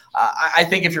 So I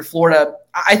think if you're Florida,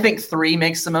 I think 3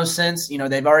 makes the most sense.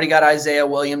 They've already got Isaiah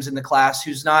Williams in the class,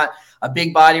 who's not a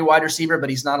big body wide receiver, but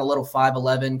he's not a little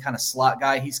 5'11" kind of slot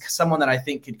guy. He's someone that I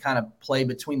think could kind of play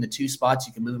between the 2 spots.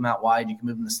 You can move him out wide. You can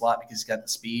move him in the slot because he's got the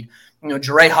speed.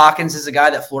 Jere Hawkins is a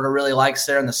guy that Florida really likes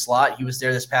there in the slot. He was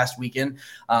there this past weekend.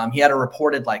 He had a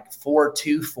reported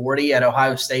 4.2 40 at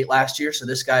Ohio State last year. So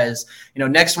this guy is,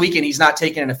 next weekend he's not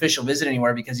taking an official visit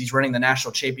anywhere because he's running the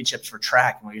national championships for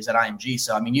track when he was at IMG.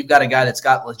 So, you've got a guy that's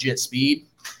got legit speed.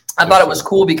 I thought it was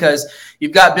cool because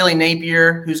you've got Billy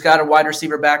Napier, who's got a wide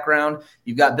receiver background.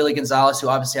 You've got Billy Gonzalez, who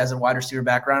obviously has a wide receiver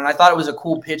background. And I thought it was a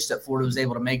cool pitch that Florida was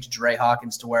able to make to Jere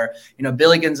Hawkins to where,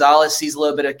 Billy Gonzalez sees a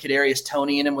little bit of Kadarius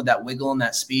Toney in him with that wiggle and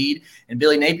that speed. And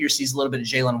Billy Napier sees a little bit of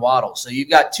Jalen Waddle. So you've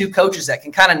got 2 coaches that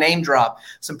can kind of name drop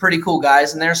some pretty cool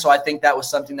guys in there. So I think that was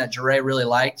something that Jere really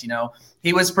liked.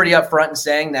 He was pretty upfront in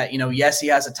saying that, yes, he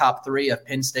has a top 3 of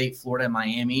Penn State, Florida, and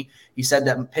Miami. He said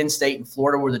that Penn State and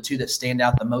Florida were the 2 that stand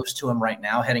out the most to him right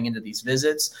now heading into these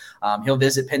visits. He'll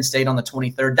visit Penn State on the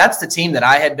 23rd. That's the team that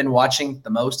I had been watching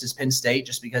the most is Penn State,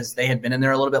 just because they had been in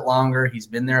there a little bit longer. He's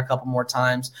been there a couple more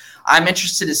times. I'm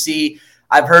interested to see.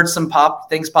 I've heard some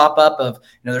things pop up of,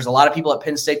 there's a lot of people at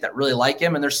Penn State that really like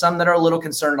him, and there's some that are a little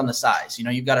concerned on the size.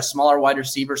 You've got a smaller wide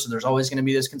receiver, so there's always going to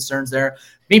be those concerns there.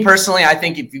 Me personally, I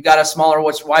think if you've got a smaller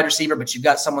wide receiver, but you've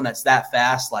got someone that's that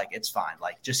fast, it's fine.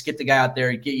 Just get the guy out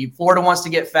there. Florida wants to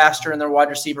get faster in their wide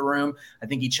receiver room. I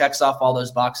think he checks off all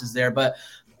those boxes there, but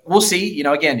we'll see.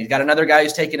 Again, he's got another guy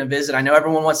who's taking a visit. I know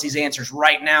everyone wants these answers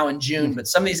right now in June, but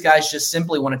some of these guys just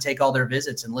simply want to take all their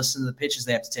visits and listen to the pitches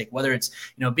they have to take, whether it's,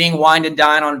 being wined and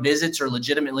dined on visits or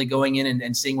legitimately going in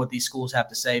and seeing what these schools have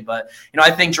to say. But, I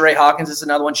think Jere Hawkins is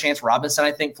another one. Chance Robinson,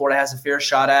 I think Florida has a fair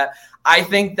shot at. I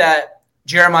think that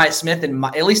Jeremiah Smith,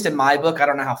 at least in my book, I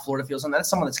don't know how Florida feels on that. That's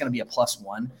someone that's going to be a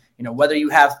 +1. Whether you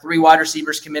have 3 wide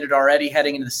receivers committed already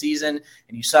heading into the season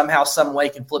and you somehow, some way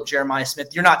can flip Jeremiah Smith,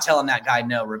 you're not telling that guy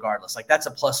no regardless. That's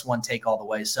a +1 take all the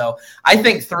way. So I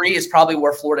think 3 is probably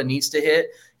where Florida needs to hit.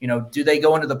 Do they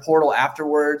go into the portal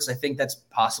afterwards? I think that's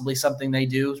possibly something they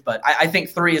do. But I think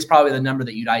 3 is probably the number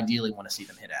that you'd ideally want to see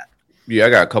them hit at. Yeah,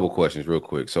 I got a couple questions real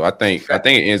quick. So I think it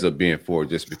ends up being 4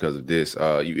 just because of this.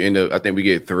 You end up, I think we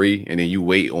get 3, and then you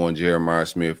wait on Jeremiah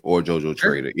Smith or JoJo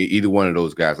Trader. Either one of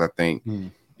those guys, I think.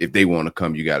 If they want to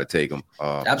come, you got to take them.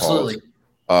 Absolutely.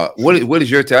 What is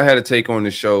your take? I had a take on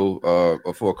the show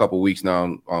for a couple of weeks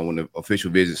now when the official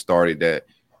visit started that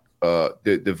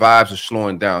the vibes are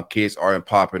slowing down. Kids aren't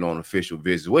popping on official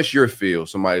visits. What's your feel?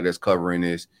 Somebody that's covering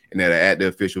this and that are at the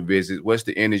official visit. What's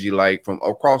the energy like from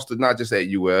across not just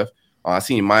at UF? I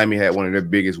seen Miami had one of their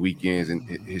biggest weekends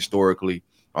historically.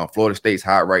 Florida State's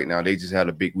hot right now. They just had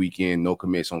a big weekend, no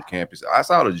commits on campus. I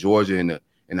saw the Georgia and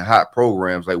the hot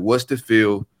programs. What's the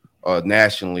feel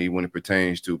nationally when it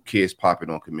pertains to kids popping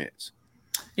on commits?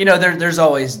 There's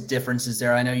always differences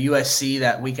there. I know USC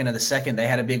that weekend of the second, they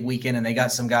had a big weekend and they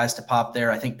got some guys to pop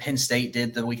there. I think Penn State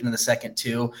did the weekend of the second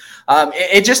too.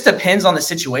 It just depends on the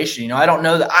situation. I don't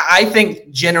know that. I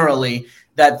think generally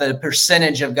that the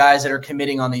percentage of guys that are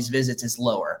committing on these visits is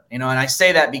lower. And I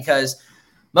say that because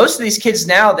most of these kids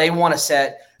now, they want to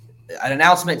set an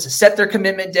announcement to set their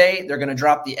commitment date. They're going to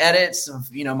drop the edits of,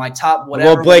 my top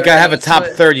whatever. Well, Blake, I have a top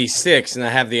 36 and I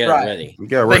have the edit ready.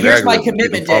 But here's my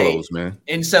commitment date. Man.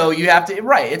 And so you have to,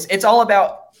 It's all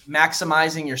about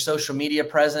maximizing your social media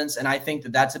presence. And I think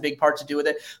that that's a big part to do with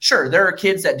it. Sure, there are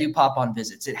kids that do pop on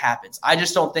visits. It happens. I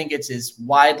just don't think it's as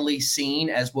widely seen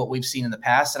as what we've seen in the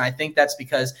past. And I think that's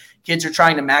because kids are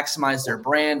trying to maximize their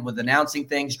brand with announcing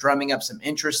things, drumming up some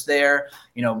interest there,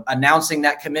 announcing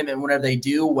that commitment whenever they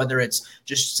do, whether it's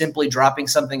just simply dropping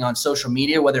something on social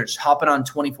media, whether it's hopping on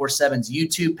 247's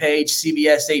YouTube page,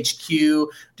 CBS HQ,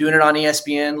 doing it on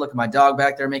ESPN. Look at my dog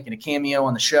back there making a cameo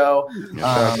on the show. Shout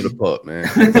out to the pup, man.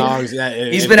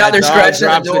 He's been out there scratching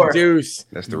the door.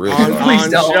 That's the real Please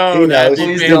don't. Show,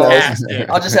 Please don't.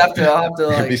 I'll have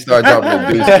to if he start dropping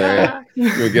the deuce, man.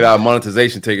 You'll get our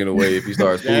monetization taken away if he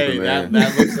starts pooping, man.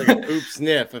 That looks like a poop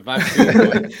sniff if I've seen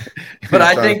one. But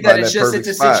I think that it's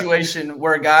a situation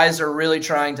where guys are really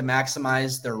trying to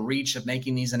maximize their reach of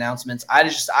making these announcements.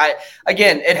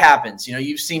 Again, it happens.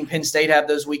 You've seen Penn State have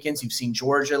those weekends. You've seen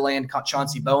Georgia land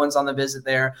Chauncey Bowen's on the visit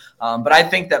there. But I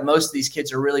think that most of these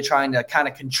kids are really trying to kind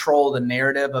of control the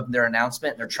narrative of their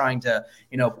announcement. They're trying to,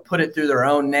 put it through their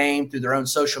own name, through their own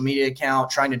social media account,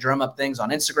 trying to drum up things on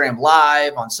Instagram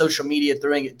Live, on social media,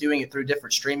 doing it through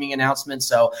different streaming announcements.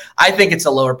 So I think it's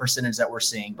a lower percentage that we're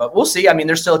seeing, but we'll see. I mean,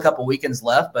 there's still a couple weekends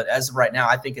left, but as of right now,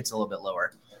 I think it's a little bit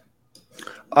lower.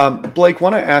 Blake,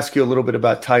 want to ask you a little bit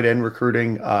about tight end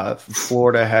recruiting.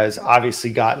 Florida has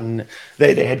obviously gotten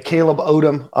they had Caleb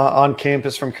Odom on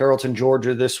campus from Carrollton,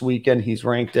 Georgia this weekend. He's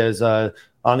ranked as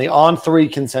on the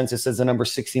On3 consensus as the number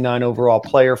 69 overall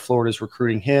player. Florida's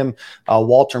recruiting him.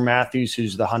 Walter Matthews,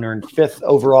 who's the 105th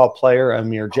overall player.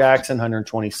 Amir Jackson,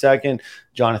 122nd.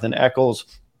 Jonathan Eccles,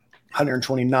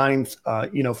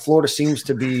 129th. Florida seems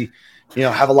to be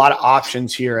have a lot of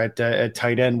options here at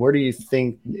tight end. Where do you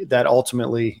think that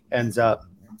ultimately ends up?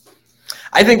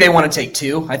 I think they want to take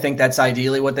two. I think that's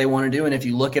ideally what they want to do. And if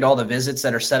you look at all the visits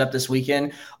that are set up this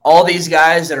weekend, all these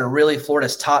guys that are really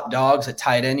Florida's top dogs at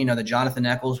tight end, the Jonathan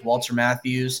Eccles, Walter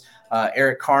Matthews,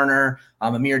 Eric Karner,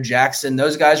 Amir Jackson,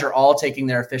 those guys are all taking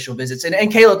their official visits.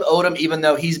 And Caleb Odom, even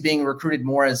though he's being recruited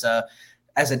more as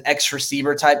an X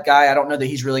receiver type guy, I don't know that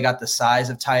he's really got the size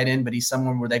of tight end, but he's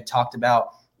someone where they've talked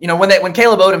about, when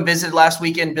Caleb Odom visited last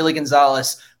weekend, Billy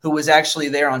Gonzalez, who was actually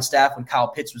there on staff when Kyle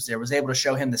Pitts was there, was able to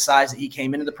show him the size that he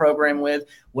came into the program with,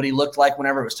 what he looked like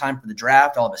whenever it was time for the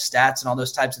draft, all of his stats and all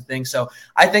those types of things. So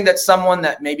I think that's someone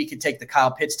that maybe could take the Kyle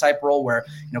Pitts type role where,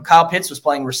 Kyle Pitts was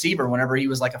playing receiver whenever he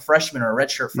was like a freshman or a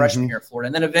redshirt freshman here at Florida,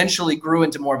 and then eventually grew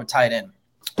into more of a tight end.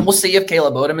 We'll see if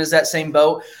Caleb Odom is that same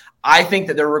boat. I think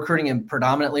that they're recruiting him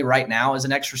predominantly right now as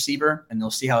an X receiver, and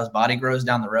they'll see how his body grows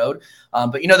down the road.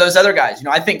 But those other guys,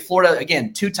 I think Florida,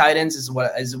 again, two tight ends is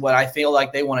what I feel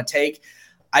like they want to take.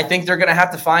 I think they're going to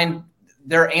have to find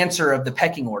their answer of the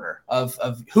pecking order of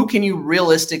who can you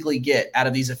realistically get out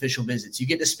of these official visits. You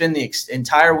get to spend the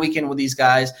entire weekend with these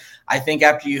guys. I think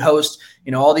after you host,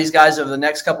 all these guys over the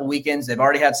next couple weekends, they've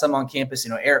already had some on campus.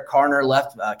 Eric Karner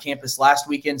left campus last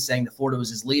weekend saying that Florida was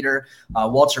his leader.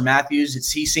 Walter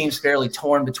Matthews, he seems fairly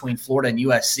torn between Florida and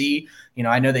USC.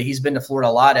 I know that he's been to Florida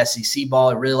a lot, SEC ball.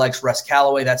 He really likes Russ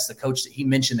Callaway. That's the coach that he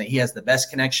mentioned that he has the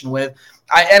best connection with.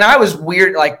 I was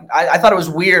weird. I thought it was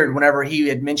weird whenever he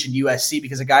had mentioned USC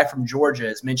because a guy from Georgia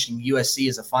is mentioning USC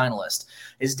as a finalist.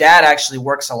 His dad actually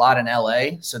works a lot in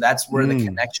LA. So that's where the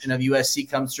connection of USC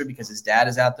comes through because his dad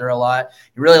is out there a lot.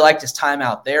 He really liked his time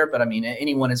out there, but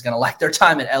anyone is going to like their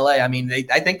time at LA.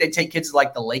 I think they take kids to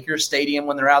like the Lakers stadium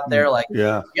when they're out there.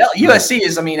 USC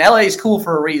is, LA is cool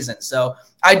for a reason. So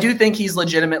I do think he's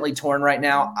legitimately torn right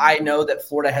now. I know that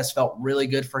Florida has felt really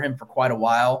good for him for quite a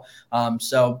while.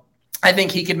 So I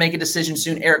think he could make a decision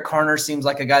soon. Eric Karner seems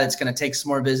like a guy that's going to take some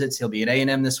more visits. He'll be at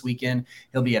A&M this weekend.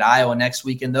 He'll be at Iowa next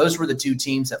weekend. Those were the two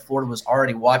teams that Florida was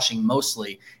already watching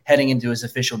mostly heading into his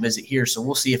official visit here. So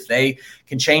we'll see if they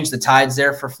can change the tides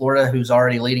there for Florida, who's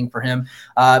already leading for him.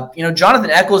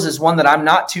 Jonathan Eccles is one that I'm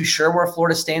not too sure where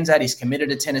Florida stands at. He's committed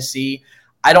to Tennessee.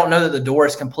 I don't know that the door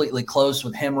is completely closed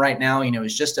with him right now.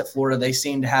 He's just at Florida. They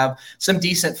seem to have some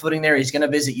decent footing there. He's going to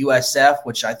visit USF,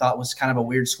 which I thought was kind of a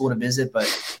weird school to visit. But,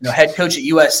 head coach at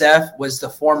USF was the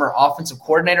former offensive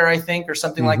coordinator, I think, or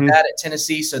something like that at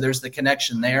Tennessee. So there's the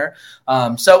connection there.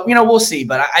 We'll see.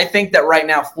 But I think that right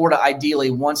now Florida ideally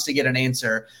wants to get an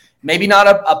answer, maybe not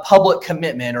a public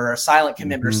commitment or a silent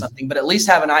commitment or something, but at least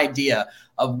have an idea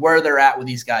of where they're at with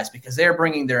these guys because they're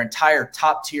bringing their entire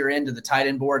top tier into the tight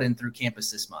end board and through campus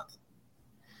this month.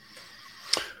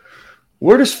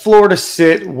 Where does Florida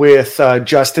sit with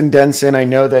Justin Denson? I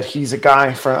know that he's a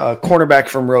guy from a cornerback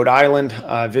from Rhode Island,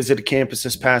 visited campus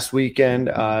this past weekend,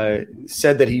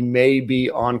 said that he may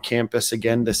be on campus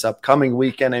again this upcoming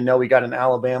weekend. I know we got an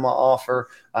Alabama offer.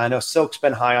 I know Silk's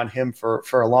been high on him for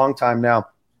a long time now.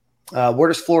 Where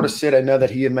does Florida sit? I know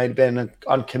that he may have been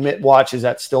on commit watch. Is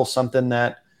that still something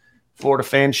that Florida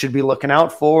fans should be looking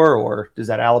out for, or does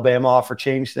that Alabama offer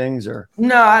change things? Or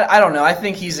no, I don't know. I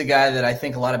think he's a guy that I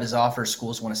think a lot of his offers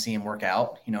schools want to see him work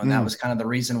out. And that was kind of the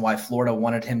reason why Florida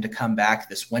wanted him to come back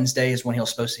this Wednesday is when he's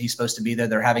supposed to be there.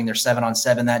 They're having their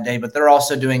 7-on-7 that day, but they're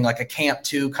also doing like a camp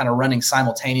 2 kind of running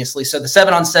simultaneously. So the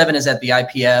 7-on-7 is at the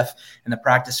IPF and the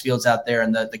practice fields out there,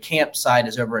 and the camp side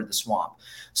is over at the Swamp.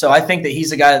 So I think that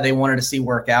he's a guy that they wanted to see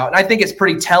work out. And I think it's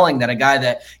pretty telling that a guy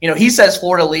that, he says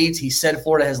Florida leads. He said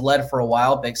Florida has led for a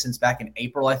while, since back in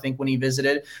April, I think, when he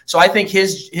visited. So I think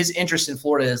his interest in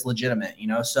Florida is legitimate,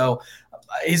 So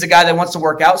he's a guy that wants to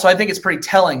work out. So I think it's pretty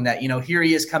telling that, here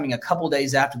he is coming a couple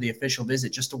days after the official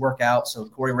visit just to work out so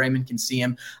Corey Raymond can see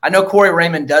him. I know Corey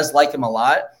Raymond does like him a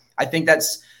lot. I think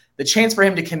that's the chance for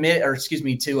him to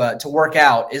to work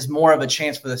out is more of a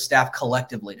chance for the staff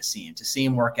collectively to see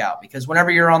him work out. Because whenever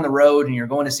you're on the road and you're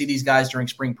going to see these guys during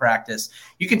spring practice,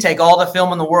 you can take all the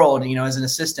film in the world, as an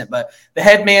assistant, but the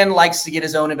head man likes to get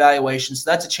his own evaluation. So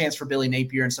that's a chance for Billy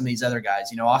Napier and some of these other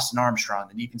guys, Austin Armstrong,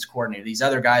 the defense coordinator, these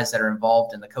other guys that are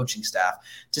involved in the coaching staff,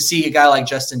 to see a guy like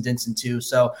Justin Denson too.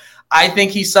 So I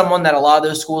think he's someone that a lot of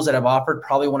those schools that have offered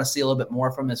probably want to see a little bit more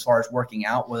from as far as working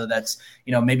out, whether that's,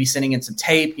 maybe sending in some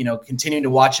tape, continuing to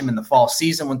watch him in the fall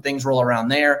season when things roll around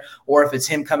there, or if it's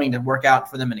him coming to work out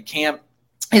for them in a camp.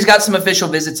 He's got some official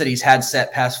visits that he's had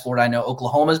set past Florida. I know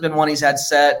Oklahoma's been one he's had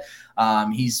set.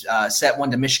 He's set one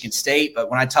to Michigan State, but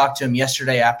when I talked to him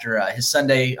yesterday after his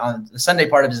Sunday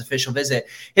part of his official visit,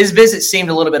 his visit seemed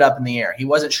a little bit up in the air. He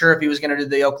wasn't sure if he was going to do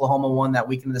the Oklahoma one that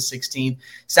weekend of the 16th.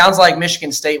 Sounds like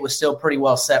Michigan State was still pretty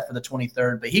well set for the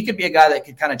 23rd, but he could be a guy that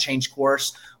could kind of change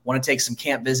course, want to take some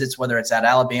camp visits, whether it's at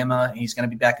Alabama. He's going to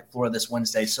be back at Florida this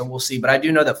Wednesday, so we'll see. But I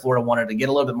do know that Florida wanted to get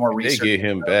a little bit more research. They get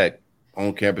him back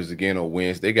on campus again on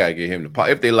Wednesday. They gotta get him to pop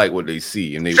if they like what they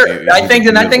see. And I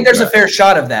think there's a fair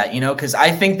shot of that, because I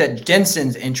think that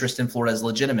Denson's interest in Florida is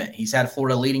legitimate. He's had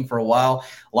Florida leading for a while.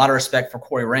 A lot of respect for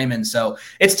Corey Raymond. So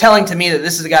it's telling to me that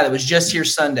this is a guy that was just here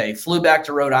Sunday, flew back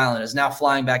to Rhode Island, is now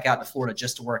flying back out to Florida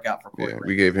just to work out for Corey Raymond.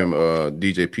 We gave him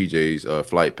DJ PJ's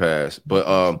flight pass,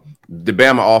 but the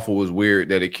Bama offer was weird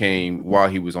that it came while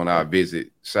he was on our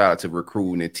visit. Shout out to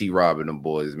recruiting and T. Rob and them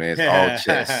boys, man. It's all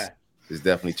chess. There's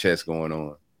definitely chess going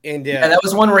on. And that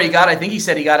was one where I think he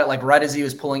said he got it like right as he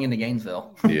was pulling into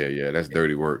Gainesville. Yeah, that's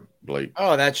dirty work, Blake.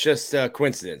 Oh, that's just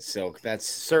coincidence. So that's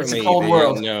certainly it's a cold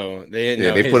world. They didn't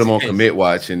know they put him on commit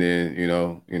watch, and then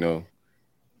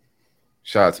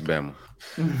shout out to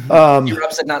Bama.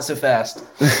 Europe said not so fast.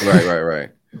 Right.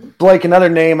 Blake, another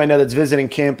name I know that's visiting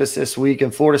campus this week,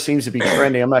 and Florida seems to be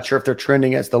trending. I'm not sure if they're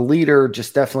trending as the leader,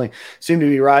 just definitely seem to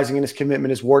be rising in his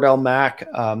commitment, is Wardell Mack.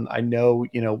 I know,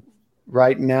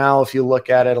 right now, if you look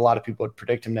at it, a lot of people would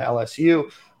predict him to LSU,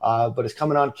 but he's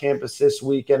coming on campus this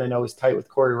weekend. I know he's tight with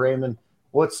Corey Raymond.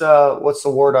 What's the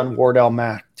word on Wardell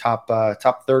Mack? Top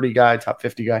 30 guy, top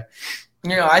 50 guy?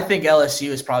 I think LSU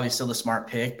is probably still the smart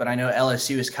pick, but I know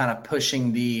LSU is kind of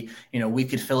pushing the, we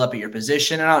could fill up at your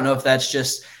position. And I don't know if that's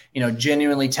just,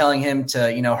 genuinely telling him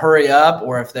to, hurry up,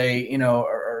 or if they,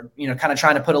 kind of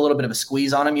trying to put a little bit of a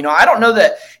squeeze on him. I don't know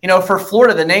that, for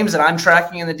Florida, the names that I'm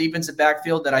tracking in the defensive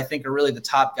backfield that I think are really the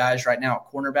top guys right now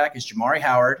at cornerback is Jamari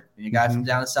Howard, the guy from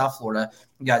down in South Florida.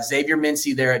 You got Xavier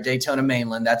Mincy there at Daytona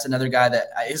Mainland. That's another guy that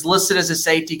is listed as a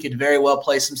safety, could very well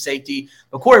play some safety.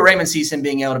 But Corey Raymond sees him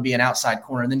being able to be an outside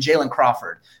corner. And then Jalen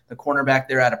Crawford, the cornerback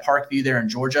there out of Parkview there in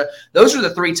Georgia. Those are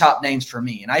the three top names for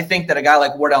me. And I think that a guy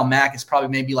like Wardell Mack is probably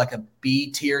maybe like a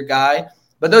B-tier guy.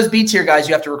 But those B-tier guys,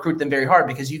 you have to recruit them very hard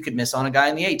because you could miss on a guy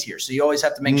in the A-tier. So you always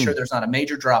have to make sure there's not a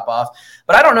major drop-off.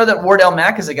 But I don't know that Wardell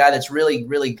Mack is a guy that's really,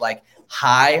 really like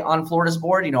high on Florida's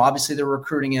board. Obviously they're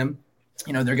recruiting him.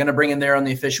 They're going to bring him there on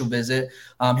the official visit.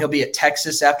 He'll be at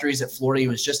Texas after he's at Florida. He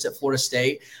was just at Florida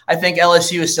State. I think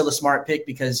LSU is still a smart pick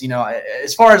because,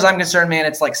 as far as I'm concerned, man,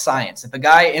 it's like science. If a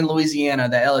guy in Louisiana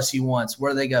that LSU wants,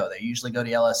 where do they go? They usually go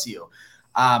to LSU.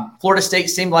 Florida State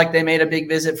seemed like they made a big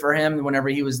visit for him whenever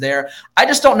he was there. I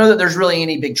just don't know that there's really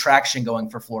any big traction going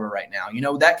for Florida right now.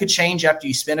 That could change after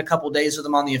you spend a couple days with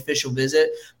them on the official visit.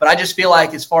 But I just feel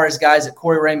like as far as guys that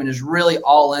Corey Raymond is really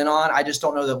all in on, I just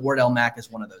don't know that Wardell Mack is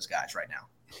one of those guys right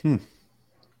now.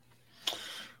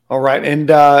 All right. And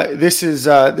this is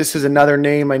another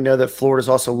name. I know that Florida's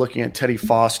also looking at Teddy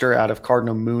Foster out of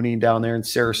Cardinal Mooney down there in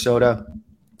Sarasota.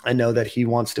 I know that he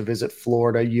wants to visit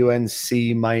Florida,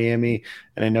 UNC, Miami,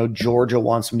 and I know Georgia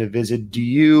wants him to visit. Do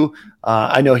you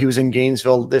I know he was in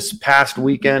Gainesville this past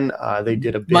weekend. They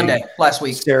did a big Monday last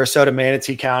week Sarasota,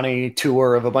 Manatee County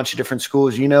tour of a bunch of different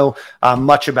schools.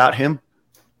 Much about him?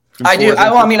 I do.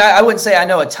 I wouldn't say I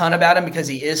know a ton about him because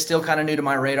he is still kind of new to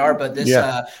my radar. But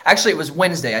actually, it was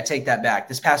Wednesday. I take that back.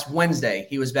 This past Wednesday,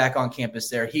 he was back on campus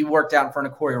there. He worked out in front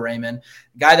of Corey Raymond,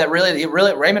 a guy that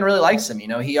Raymond really likes him.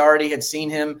 He already had seen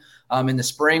him in the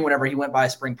spring whenever he went by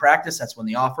spring practice. That's when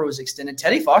the offer was extended.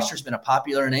 Teddy Foster's been a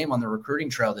popular name on the recruiting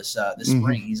trail this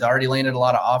spring. He's already landed a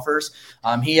lot of offers.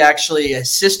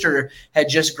 His sister had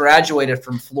just graduated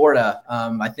from Florida.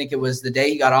 I think it was the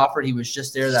day he got offered. He was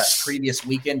just there that previous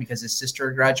weekend because his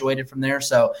sister graduated from there.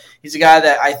 So he's a guy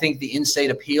that I think the in-state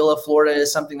appeal of Florida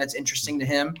is something that's interesting to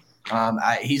him.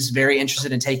 He's very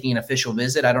interested in taking an official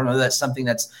visit. I don't know that's something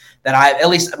that I, at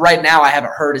least right now, I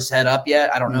haven't heard his head up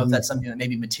yet. I don't know if that's something that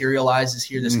maybe materializes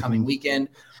here this coming weekend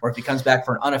or if he comes back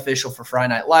for an unofficial for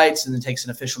Friday Night Lights and then takes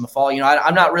an official in the fall.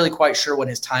 I'm not really quite sure what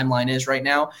his timeline is right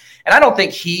now. And I don't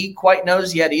think he quite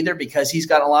knows yet either, because he's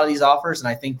got a lot of these offers. And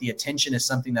I think the attention is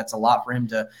something that's a lot for him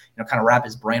to, kind of wrap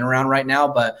his brain around right now.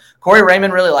 But Corey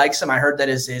Raymond really likes him. I heard that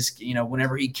his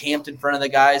whenever he camped in front of the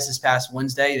guys this past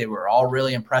Wednesday, they were all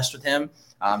really impressed with him.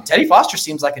 Teddy Foster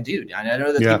seems like a dude. I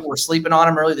know that people were sleeping on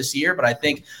him early this year, but I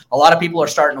think a lot of people are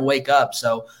starting to wake up.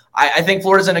 So I think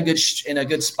Florida's in a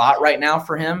good spot right now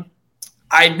for him.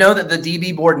 I know that the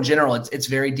DB board in general, it's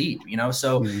very deep,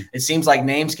 so it seems like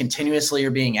names continuously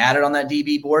are being added on that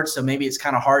DB board. So maybe it's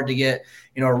kind of hard to get,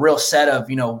 a real set of,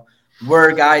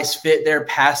 where guys fit there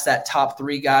past that top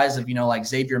three guys of, like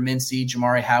Xavier Mincy,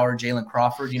 Jamari Howard, Jalen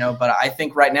Crawford, but I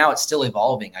think right now it's still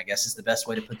evolving, I guess is the best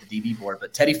way to put the DB board.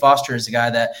 But Teddy Foster is a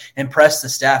guy that impressed the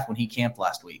staff when he camped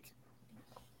last week.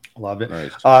 Love it.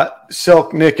 Nice.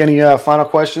 Silk, Nick, any final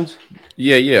questions?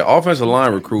 Yeah. Offensive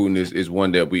line recruiting is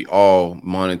one that we all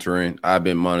monitoring. I've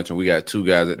been monitoring. We got 2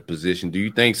 guys at the position. Do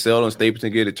you think Selden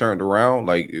Stapleton get it turned around?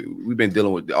 Like, we've been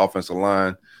dealing with the offensive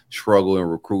line struggle in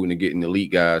recruiting and getting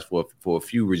elite guys for a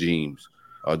few regimes.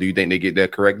 Do you think they get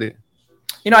that corrected?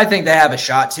 I think they have a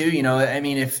shot too.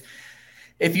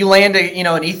 If you land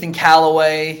an Ethan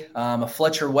Callaway, a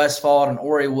Fletcher Westfall, an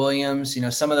Ori Williams,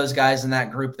 some of those guys in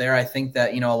that group there, I think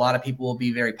that, a lot of people will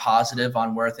be very positive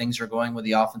on where things are going with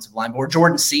the offensive line board.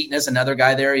 Jordan Seaton is another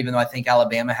guy there, even though I think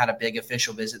Alabama had a big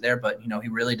official visit there, but, he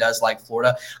really does like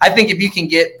Florida. I think if you can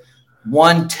get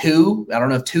 1, 2, I don't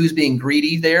know if 2's being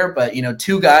greedy there, but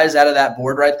 2 guys out of that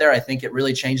board right there, I think it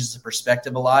really changes the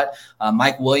perspective a lot.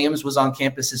 Mike Williams was on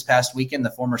campus this past weekend, the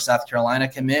former South Carolina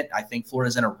commit. I think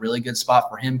Florida's in a really good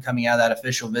spot for him coming out of that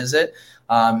official visit.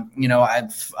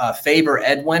 Faber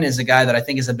Edwin is a guy that I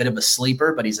think is a bit of a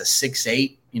sleeper, but he's a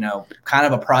 6'8", kind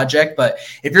of a project. But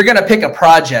if you're going to pick a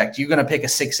project, you're going to pick a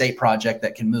 6'8" project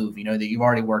that can move, that you've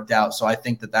already worked out. So I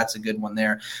think that that's a good one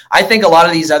there. I think a lot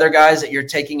of these other guys that you're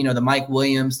taking, the Mike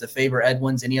Williams, the Faber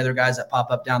Edwins, any other guys that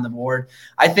pop up down the board,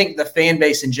 I think the fan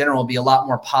base in general will be a lot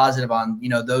more positive on,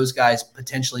 those guys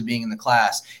potentially being in the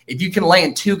class. If you can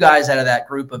land 2 guys out of that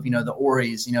group of, the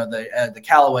Oris, the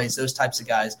Callaways, those types of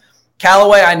guys.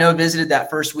 Callaway, I know, visited that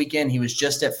first weekend. He was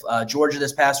just at Georgia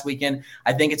this past weekend.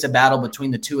 I think it's a battle between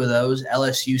the 2 of those.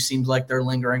 LSU seems like they're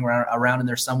lingering around in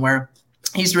there somewhere.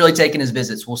 He's really taking his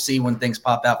visits. We'll see when things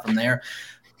pop out from there.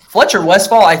 Fletcher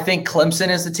Westfall, I think Clemson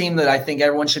is the team that I think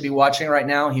everyone should be watching right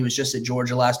now. He was just at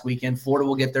Georgia last weekend. Florida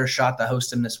will get their shot to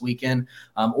host him this weekend.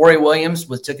 Ori Williams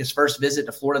took his first visit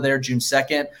to Florida there June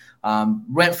 2nd.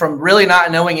 Went from really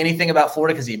not knowing anything about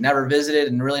Florida because he'd never visited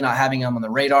and really not having him on the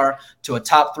radar to a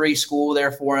top 3 school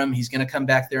there for him. He's going to come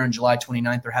back there on July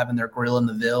 29th. They're having their grill in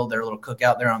the Ville, their little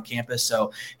cookout there on campus.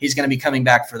 So he's going to be coming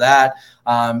back for that.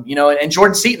 And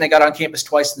Jordan Seaton, they got on campus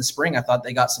twice in the spring. I thought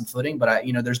they got some footing, but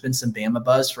there's been some Bama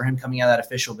buzz for him coming out of that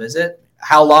official visit.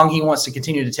 How long he wants to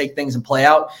continue to take things and play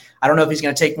out, I don't know if he's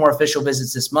going to take more official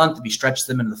visits this month if he stretches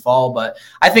them into the fall, but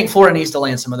I think Florida needs to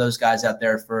land some of those guys out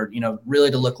there for,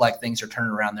 really to look like things are turning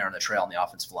around there on the trail on the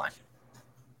offensive line.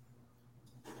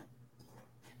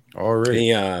 All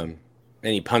right.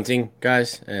 Any punting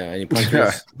guys? Any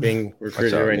punters being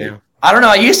recruited right now? I don't know.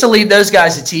 I used to leave those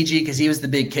guys to TG because he was the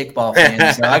big kickball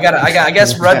fan. So I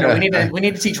guess Rudner. We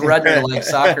need to teach Rudner to like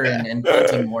soccer and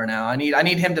punting more now. I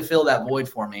need him to fill that void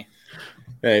for me.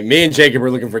 Hey, me and Jacob are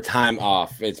looking for time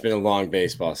off. It's been a long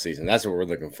baseball season. That's what we're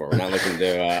looking for. We're not looking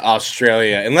to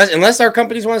Australia unless our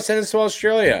companies want to send us to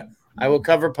Australia. I will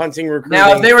cover punting recruiting.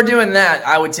 Now, if they were doing that,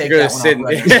 I would take that one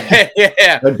off.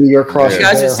 Yeah, that'd be your cross. You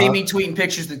guys would see me tweeting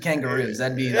pictures with kangaroos.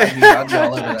 I'd be all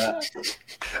over that.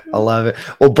 I love it.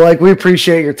 Well, Blake, we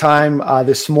appreciate your time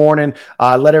this morning.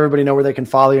 Let everybody know where they can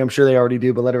follow you. I'm sure they already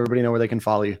do, but let everybody know where they can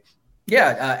follow you.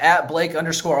 Yeah, at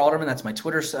Blake_Alderman. That's my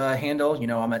Twitter handle.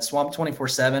 I'm at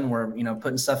Swamp247. We're,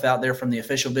 putting stuff out there from the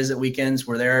official visit weekends.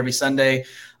 We're there every Sunday.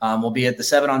 We'll be at the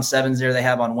 7-on-7s there they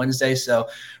have on Wednesday. So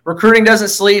recruiting doesn't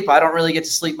sleep. I don't really get to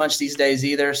sleep much these days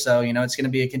either. So, it's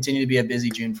going to continue to be a busy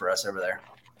June for us over there.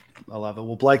 I love it.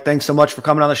 Well, Blake, thanks so much for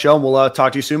coming on the show. And we'll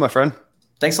talk to you soon, my friend.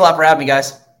 Thanks a lot for having me,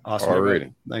 guys. Awesome.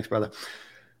 Alrighty. Thanks, brother.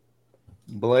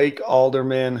 Blake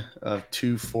Alderman of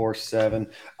 247.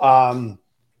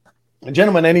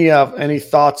 Gentlemen, any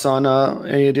thoughts on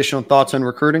any additional thoughts on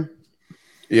recruiting?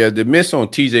 Yeah, the miss on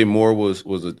TJ Moore was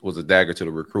a dagger to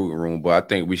the recruiting room, but I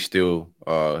think we still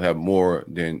have more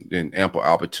than ample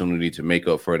opportunity to make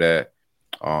up for that.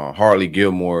 Harley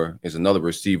Gilmore is another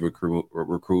receiver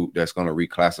recruit that's going to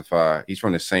reclassify. He's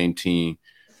from the same team,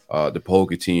 the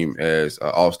Polka team, as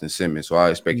Austin Simmons, so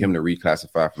I expect him to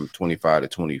reclassify from 25 to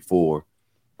 24.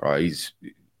 I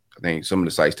think some of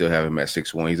the sites still have him at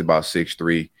 6'1". He's about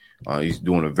 6'3". He's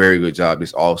doing a very good job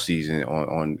this offseason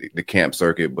on the camp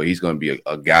circuit, but he's going to be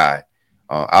a guy.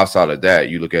 Outside of that,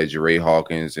 you look at Jeray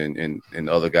Hawkins and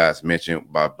the other guys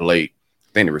mentioned by Blake.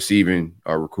 I think the receiving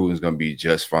recruiting is going to be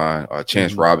just fine.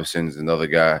 Chance Robinson is another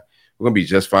guy. We're going to be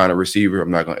just fine at receiver.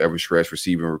 I'm not going to ever stress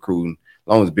receiving recruiting. As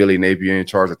long as Billy Napier in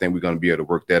charge, I think we're going to be able to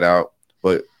work that out.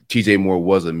 But TJ Moore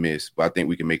was a miss, but I think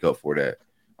we can make up for that.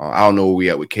 I don't know where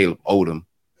we at with Caleb Odom,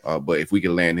 but if we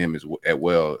can land him as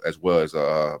well as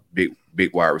a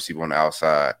big wide receiver on the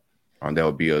outside, that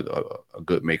would be a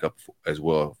good makeup as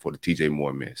well for the TJ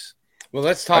Moore miss. Well,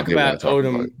 let's talk about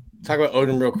Odom. Talk about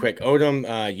Odom real quick.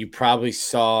 Odom, you probably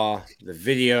saw the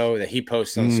video that he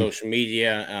posted on social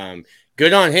media.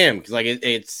 Good on him, because like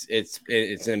it's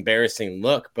an embarrassing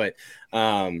look, but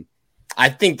I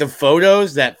think the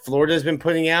photos that Florida's been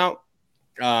putting out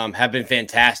have been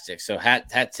fantastic. So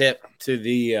hat tip to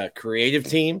the creative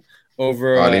team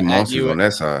over they monsters on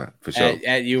that side for sure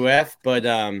at UF, but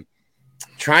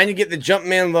trying to get the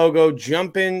Jumpman logo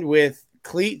jumping with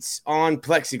cleats on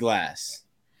plexiglass.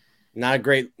 Not a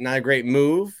great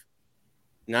move,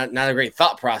 not a great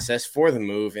thought process for the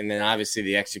move, and then obviously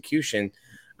the execution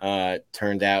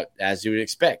turned out as you would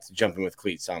expect, jumping with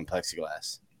cleats on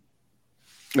plexiglass.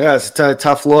 Yeah, it's a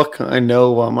tough look. I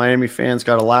know Miami fans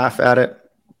got a laugh at it.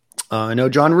 I know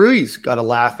John Ruiz got a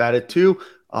laugh at it too.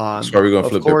 So are we going to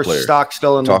flip their players? Stock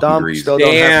still in the dump. Still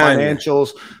don't have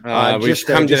financials. Just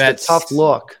a tough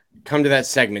look. Come to that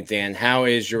segment, Dan. How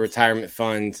is your retirement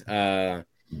fund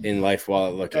in Life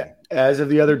Wallet looking? As of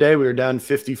the other day, we were down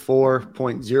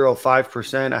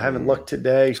 54.05%. I haven't looked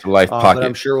today. Life pocket. But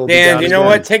I'm sure we'll Dan, be down you know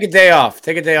again. what? Take a day off.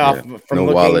 From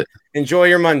looking. Wallet. Enjoy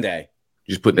your Monday.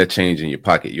 Just put that change in your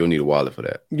pocket. You'll need a wallet for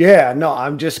that. Yeah, no,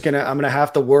 I'm gonna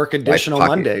have to work additional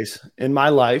Mondays in my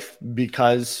life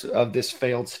because of this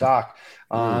failed stock.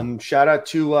 Shout out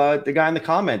to the guy in the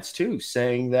comments too,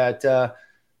 saying that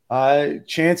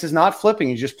Chance is not flipping.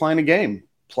 He's just playing a game.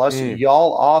 Plus,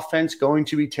 y'all offense going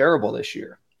to be terrible this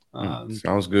year.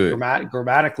 Sounds good.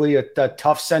 Grammatically, a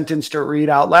tough sentence to read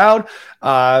out loud,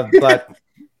 but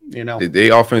you know, they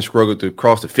offense struggled to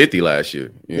cross the 50 last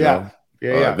year. You know?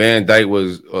 Van Dyke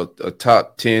was a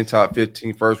top 10, top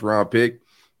 15 first round pick,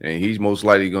 and he's most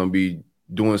likely going to be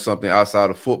doing something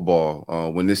outside of football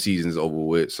when this season is over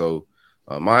with. So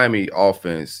Miami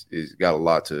offense is got a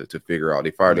lot to figure out.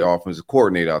 They fired the offensive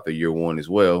coordinator after year one as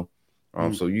well.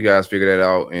 So you guys figure that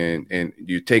out, and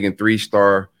you're taking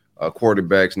 3-star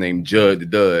quarterbacks named Judd the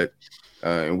Dud,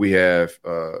 and we have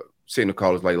signal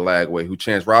callers like Lagway, who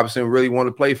Chance Robinson really wanted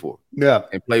to play for,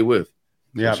 and play with.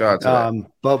 Yeah. Shout out to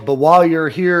but while you're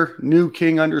here, new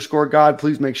King_God,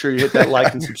 please make sure you hit that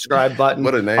like and subscribe button.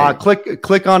 What a name.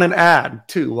 Click on an ad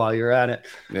too while you're at it.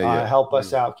 Help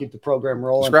us out. Keep the program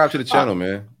rolling. Subscribe to the channel,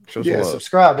 man. Show some love.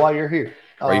 Subscribe while you're here.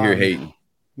 While you're here hating.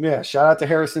 Yeah, shout out to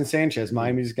Harrison Sanchez.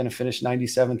 Miami's going to finish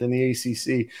 97th in the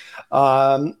ACC.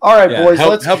 All right, boys.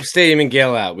 Let's help Stadium and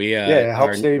Gale out.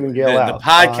 Help Stadium and Gale out. The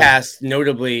podcast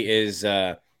notably is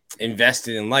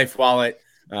invested in Life Wallet,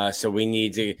 so we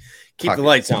need to keep the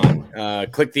lights on.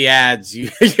 Click the ads.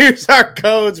 Use our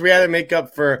codes. We had to make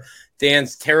up for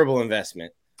Dan's terrible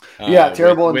investment.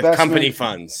 Terrible investment with company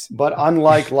funds. But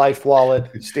unlike Life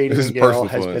Wallet, Stadium and Gale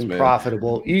has been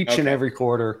profitable each and every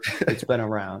quarter it's been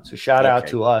around. So shout out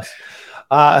to us.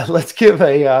 Let's give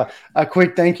a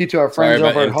quick thank you to our friends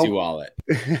over at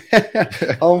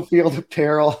Home Field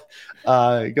Apparel.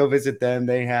 Go visit them.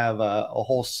 They have a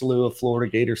whole slew of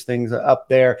Florida Gators things up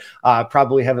there.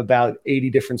 Probably have about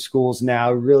 80 different schools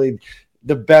now. Really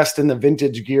the best in the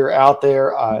vintage gear out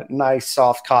there. Nice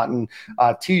soft cotton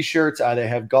t-shirts. They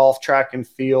have golf, track and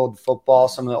field, football,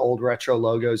 some of the old retro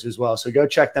logos as well. So go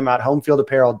check them out,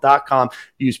 homefieldapparel.com.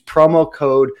 Use promo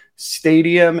code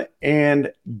Stadium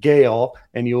and Gale,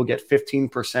 and you will get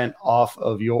 15% off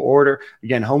of your order.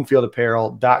 Again,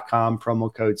 homefieldapparel.com,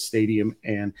 promo code Stadium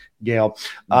and Gale.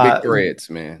 Big threads,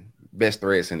 man. Best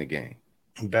threads in the game.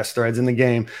 Best threads in the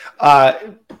game.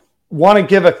 Want to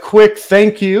give a quick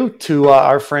thank you to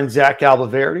our friend Zach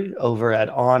Albaverdi over at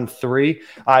On3.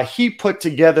 He put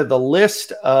together the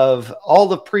list of all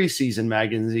the preseason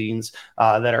magazines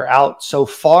that are out so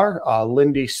far.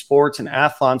 Lindy Sports and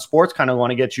Athlon Sports. Kind of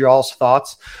want to get your all's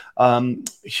thoughts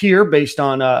here based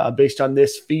on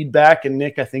this feedback. And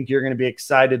Nick, I think you're going to be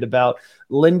excited about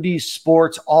Lindy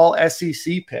Sports all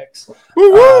SEC picks.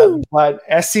 But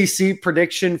SEC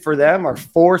prediction for them are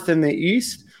 4th in the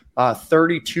East.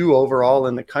 32 overall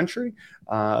in the country.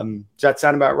 Does that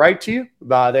sound about right to you?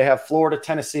 They have Florida,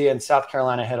 Tennessee, and South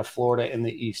Carolina ahead of Florida in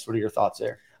the East. What are your thoughts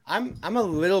there? I'm a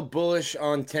little bullish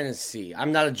on Tennessee.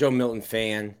 I'm not a Joe Milton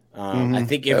fan. I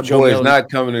think if that Joe boy Milton is not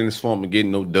coming in the swamp and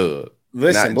getting no dub.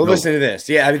 Listen to this.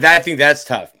 Yeah, I mean, I think that's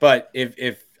tough. But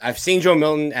if I've seen Joe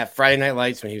Milton at Friday Night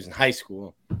Lights when he was in high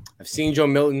school, I've seen Joe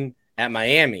Milton at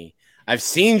Miami, I've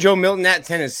seen Joe Milton at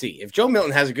Tennessee. If Joe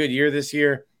Milton has a good year this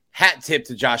year, hat tip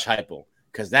to Josh Heupel,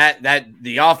 because that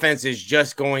the offense is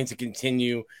just going to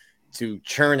continue to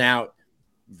churn out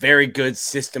very good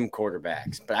system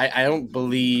quarterbacks. But I don't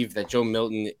believe that Joe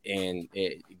Milton and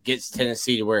it gets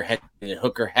Tennessee to where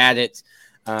Hooker had it.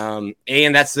 And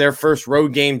that's their first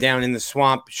road game down in the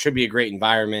Swamp. Should be a great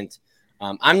environment.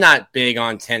 I'm not big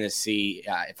on Tennessee.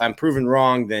 If I'm proven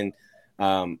wrong, then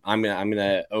I'm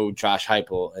gonna owe Josh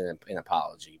Heupel an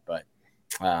apology. But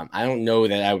I don't know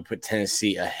that I would put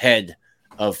Tennessee ahead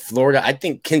of Florida. I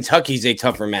think Kentucky's a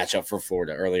tougher matchup for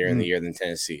Florida earlier in the year than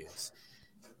Tennessee is.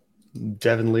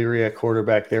 Devin Leary at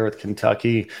quarterback there with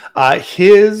Kentucky.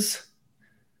 His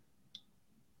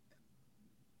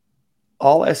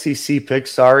all SEC pick,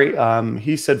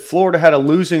 he said Florida had a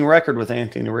losing record with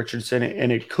Anthony Richardson,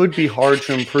 and it could be hard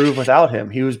to improve without him.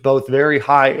 He was both very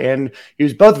high and he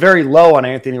was both very low on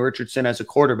Anthony Richardson as a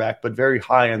quarterback, but very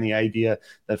high on the idea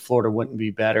that Florida wouldn't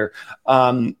be better.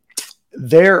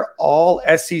 They're all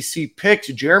SEC picks.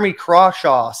 Jeremy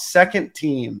Crawshaw, second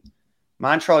team.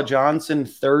 Montrell Johnson,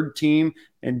 third team.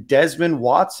 And Desmond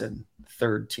Watson,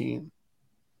 third team.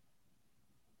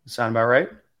 Sound about right?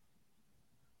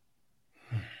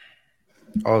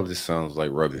 All of this sounds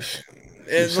like rubbish.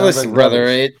 Listen, brother,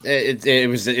 it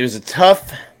was a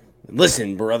tough.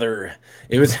 Listen, brother,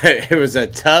 it was a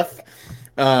tough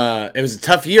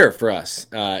year for us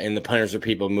in the Punters for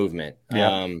People movement.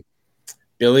 Yeah.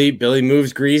 Billy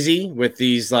moves greasy with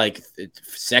these like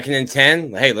 2nd and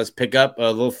 10. Hey, let's pick up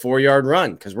a little 4-yard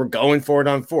run because we're going for it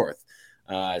on 4th.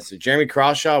 So Jeremy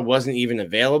Crawshaw wasn't even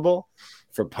available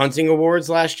for punting awards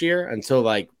last year until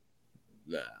like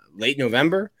late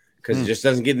November because he just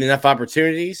doesn't get enough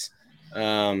opportunities.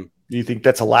 Do you think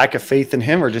that's a lack of faith in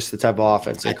him or just the type of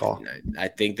offense they call? I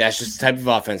think that's just the type of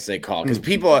offense they call because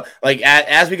people like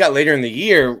as we got later in the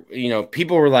year,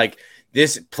 people were like,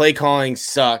 this play calling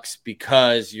sucks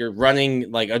because you're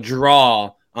running like a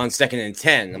draw on 2nd and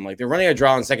 10. I'm like, they're running a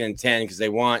draw on 2nd and 10 because they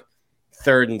want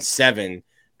 3rd and 7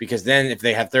 because then if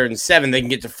they have 3rd and 7, they can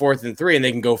get to 4th and 3 and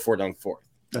they can go for it on 4th.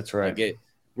 That's right.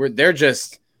 They're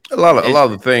just a lot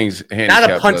of the things.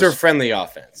 Not a punter friendly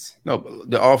offense. No,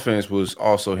 but the offense was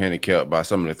also handicapped by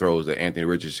some of the throws that Anthony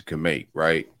Richardson could make.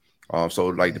 Right. So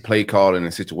like the play calling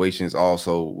and situations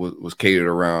also was catered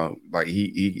around. Like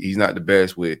he's not the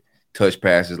best with touch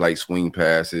passes like swing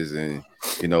passes, and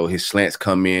his slants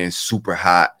come in super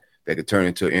hot that could turn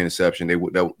into an interception.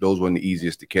 Those weren't the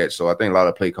easiest to catch. So I think a lot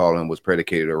of play calling was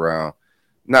predicated around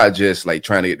not just like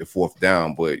trying to get the 4th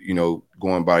down, but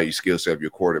going by your skill set of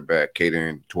your quarterback,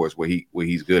 catering towards what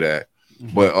he's good at.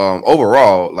 Mm-hmm. But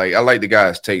overall, like I like the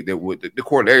guys take that with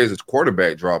there is a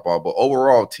quarterback drop off, but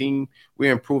overall team we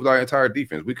improved our entire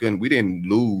defense. We didn't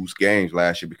lose games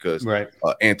last year because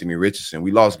Anthony Richardson.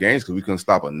 We lost games because we couldn't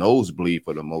stop a nosebleed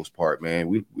for the most part,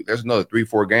 man. There's another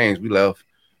 3-4 games we left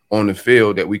on the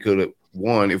field that we could have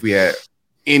won if we had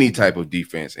any type of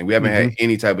defense, and we haven't had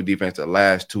any type of defense the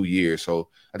last 2 years. So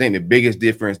I think the biggest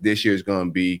difference this year is going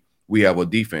to be we have a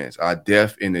defense, our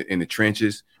depth in the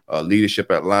trenches,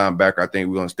 leadership at linebacker. I think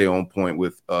we're going to stay on point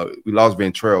with. We lost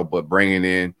Ventrell, but bringing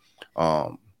in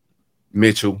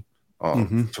Mitchell.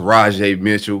 Taraji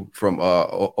Mitchell from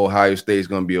Ohio State is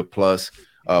going to be a plus.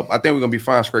 I think we're going to be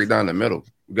fine straight down the middle.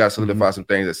 We got to solidify some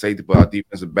things at safety, but our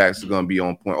defensive backs are going to be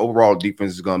on point. Overall,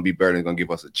 defense is going to be better and going to give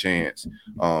us a chance.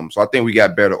 So I think we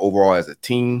got better overall as a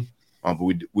team, but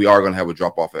we are going to have a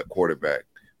drop-off at quarterback.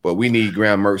 But we need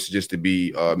Graham Mertz just to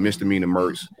be misdemeanor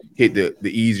Mertz, hit the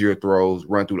easier throws,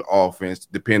 run through the offense,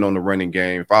 depend on the running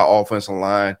game. If our offensive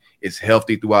line is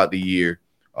healthy throughout the year,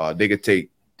 they could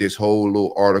take this whole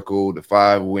little article, the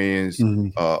 5 wins,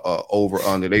 over,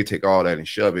 under, they take all that and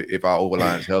shove it. If our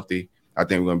O-line is healthy, I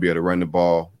think we're going to be able to run the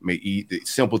ball, make the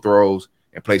simple throws,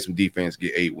 and play some defense,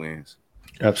 get 8 wins.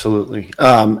 Absolutely.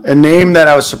 A name that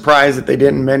I was surprised that they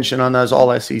didn't mention on those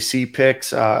all-SEC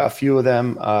picks, a few of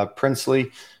them,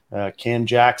 Princely, Cam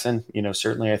Jackson,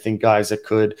 certainly I think guys that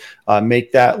could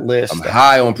make that list. I'm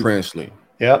high on Princely.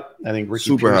 Yep, I think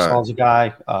Ricky Pearsall's a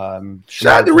guy.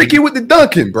 Shout out to Ricky with the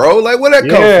Duncan, bro. Like, where that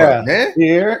come from, man?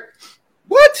 Here.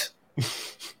 What?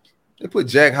 They put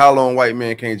Jack Hollow on White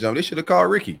Man Can't Jump. They should have called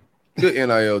Ricky. Good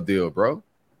NIL deal, bro.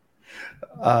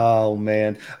 Oh,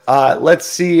 man. Let's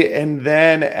see. And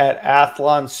then at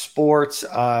Athlon Sports,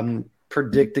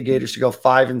 predict the Gators to go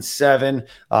 5-7,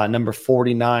 number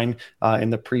 49 in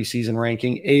the preseason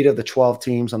ranking. 8 of the 12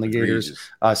 teams on the Gators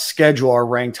schedule are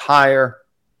ranked higher.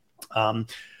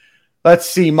 Let's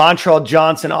see. Montrell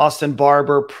Johnson, Austin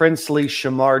Barber, Princely,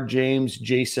 Shamar James,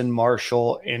 Jason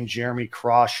Marshall, and Jeremy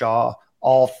Crawshaw,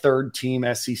 all third-team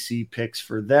SEC picks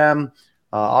for them.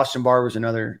 Austin Barber is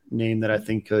another name that I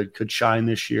think could shine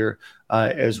this year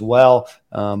as well.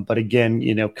 But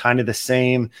again, kind of the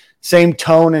same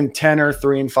tone and tenor,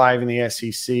 3-5 in the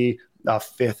SEC,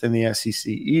 5th in the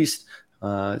SEC East.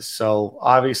 So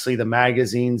obviously the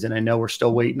magazines, and I know we're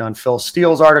still waiting on Phil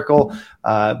Steele's article.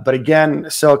 But again,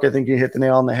 Silk, I think you hit the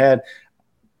nail on the head.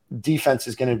 Defense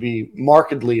is going to be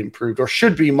markedly improved, or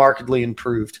should be markedly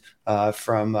improved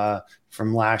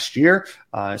from last year.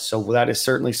 So that is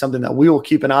certainly something that we will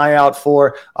keep an eye out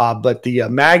for. But the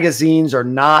magazines are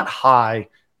not high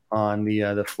on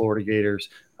the Florida Gators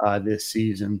this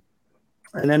season.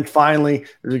 And then finally,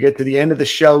 as we get to the end of the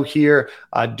show here,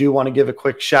 I do want to give a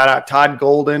quick shout out. Todd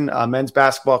Golden, men's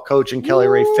basketball coach, and Kelly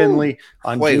Ray Finley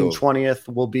on June 20th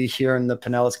will be here in the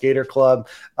Pinellas Gator Club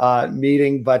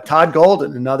meeting. But Todd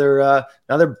Golden,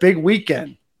 another big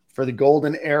weekend for the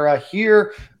Golden era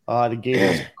here. The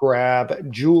Gators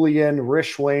grab Julian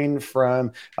Rishwain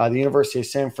from the University of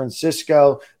San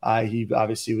Francisco. He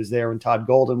obviously was there when Todd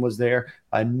Golden was there,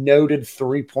 a noted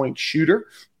three-point shooter.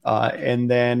 And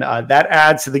then that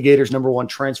adds to the Gators' number 1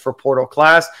 transfer portal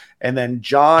class. And then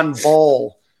John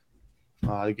Bull,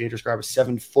 the Gators grab a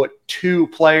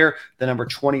 7'2" player, the number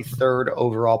 23rd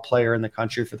overall player in the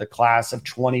country for the class of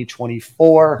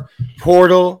 2024.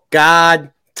 Portal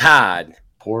God Todd.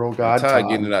 Portal God Todd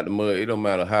getting it out the mud. It don't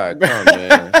matter how it comes,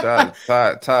 man.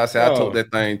 Todd said I took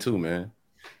that thing too, man.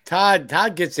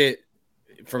 Todd gets it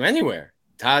from anywhere.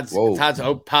 Todd's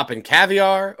popping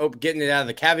caviar, getting it out of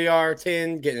the caviar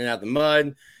tin, getting it out of the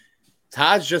mud.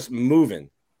 Todd's just moving.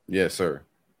 Yes, sir.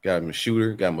 Got him a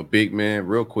shooter, got him a big man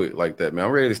real quick like that, man.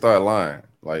 I'm ready to start lying.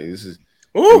 Like, this is,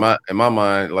 in my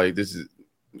mind, like, this is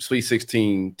Sweet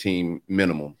 16 team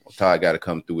minimum. Todd got to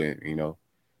come through and,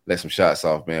 let some shots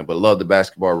off, man. But love the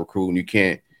basketball recruiting. You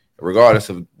can't, regardless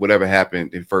of whatever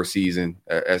happened in first season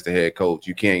as the head coach,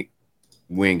 you can't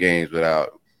win games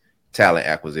without talent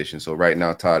acquisition. So right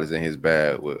now Todd is in his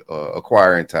bag with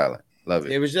acquiring talent. Love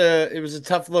it. It was a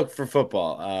tough look for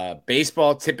football.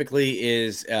 Baseball typically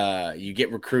is you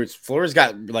get recruits. Florida's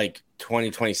got like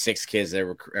 26 kids that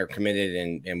are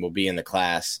committed and will be in the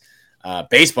class.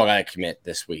 Baseball got to commit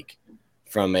this week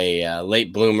from a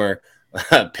late bloomer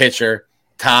pitcher.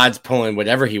 Todd's pulling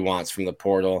whatever he wants from the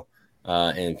portal,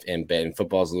 and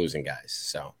football's losing guys.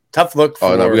 So tough look.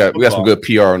 For we got some good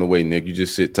PR on the way, Nick. You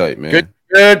just sit tight, man.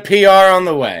 Good PR on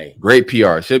the way. Great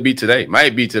PR. Should be today.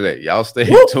 Might be today. Y'all stay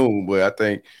tuned, but I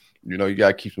think, you got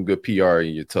to keep some good PR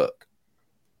in your tuck.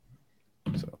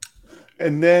 So.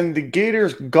 And then the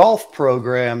Gators golf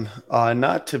program,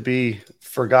 not to be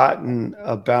forgotten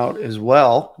about as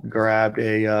well, grabbed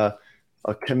a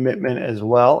commitment as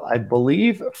well, I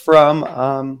believe, from,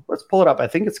 let's pull it up. I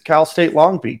think it's Cal State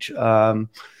Long Beach. Long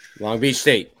Beach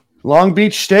State.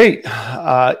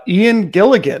 Ian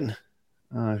Gilligan.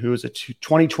 Who was a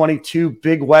 2022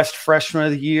 Big West Freshman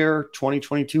of the Year,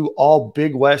 2022 All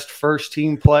Big West first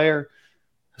team player.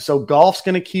 So golf's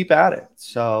going to keep at it.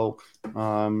 So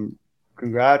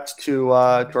congrats to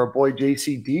our boy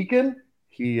JC Deacon.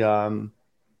 He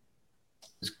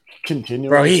is continuing.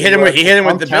 Bro, he hit him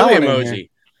with the Billy emoji.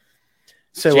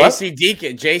 So JC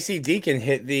Deacon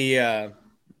hit the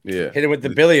hit him with the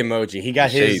Billy emoji. He got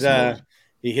his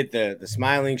he hit the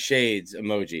smiling shades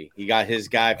emoji. He got his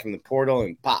guy from the portal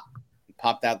and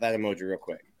popped out that emoji real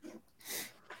quick.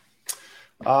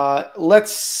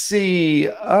 Let's see.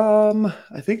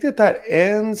 I think that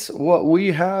ends what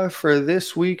we have for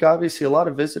this week. Obviously, a lot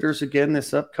of visitors again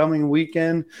this upcoming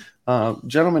weekend.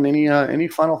 Gentlemen, any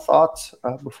final thoughts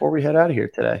before we head out of here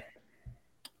today?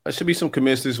 There should be some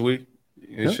commits this week.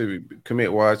 It should be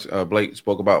commit watch. Blake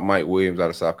spoke about Mike Williams out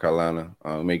of South Carolina.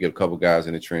 We may get a couple guys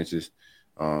in the trenches.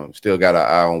 Still got an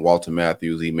eye on Walter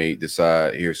Matthews. He may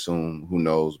decide here soon. Who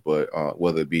knows? But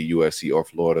whether it be USC or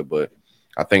Florida. But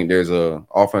I think there's a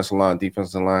offensive line,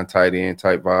 defensive line, tight end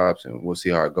type vibes, and we'll see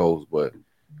how it goes. But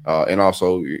and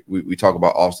also we talk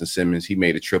about Austin Simmons. He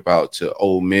made a trip out to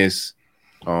Ole Miss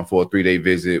for a 3-day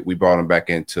visit. We brought him back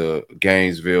into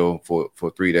Gainesville for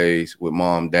 3 days with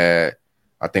mom, dad.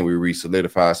 I think we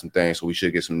re-solidified some things, so we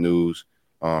should get some news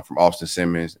from Austin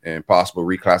Simmons and possible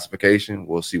reclassification.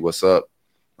 We'll see what's up.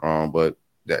 But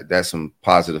that's some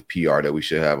positive PR that we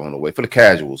should have on the way for the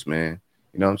casuals, man.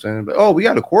 You know what I'm saying? But we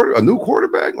got a new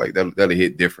quarterback, like that'll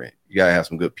hit different. You gotta have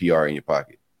some good PR in your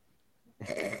pocket.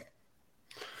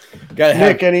 Gotta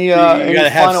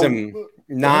have some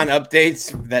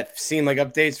non-updates that seem like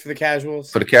updates for the casuals.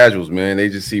 For the casuals, man, they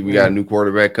just see we got a new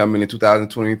quarterback coming in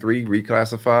 2023,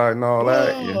 reclassified and all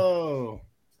that. Yeah.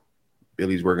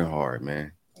 Billy's working hard,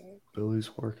 man. Billy's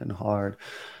working hard.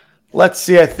 Let's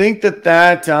see. I think that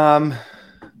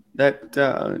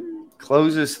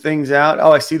closes things out.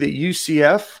 Oh, I see that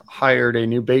UCF hired a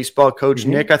new baseball coach.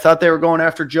 Nick, I thought they were going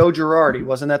after Joe Girardi.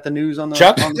 Wasn't that the news on the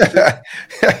Chuck? Cut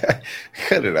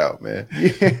it out, man.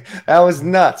 Yeah, that was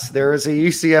nuts. There was a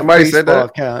UCF baseball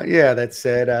account, that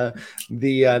said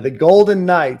the Golden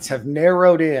Knights have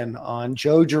narrowed in on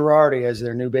Joe Girardi as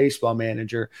their new baseball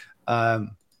manager.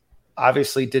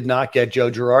 Obviously, did not get Joe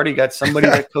Girardi. Got somebody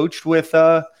that coached with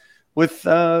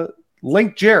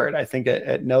Link Jarrett, I think,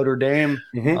 at Notre Dame.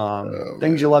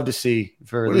 Things you love to see.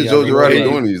 What is Joe Girardi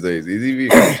doing these days? Is he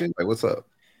coaching? Like, what's up?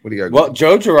 What do you got? Well,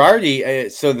 Joe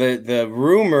Girardi. So the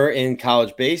rumor in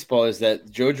college baseball is that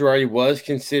Joe Girardi was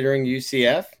considering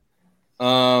UCF.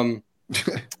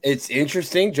 It's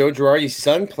interesting. Joe Girardi's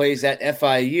son plays at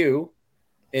FIU,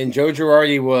 and Joe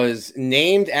Girardi was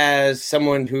named as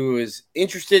someone who is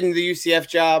interested in the UCF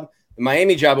job. The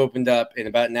Miami job opened up, and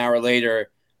about an hour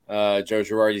later, Joe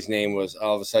Girardi's name was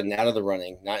all of a sudden out of the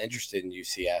running, not interested in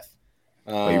UCF.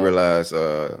 You realize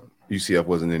UCF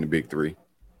wasn't in the Big Three.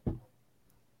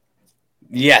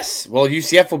 Yes. Well,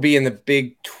 UCF will be in the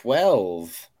Big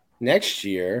 12 next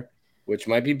year, which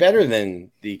might be better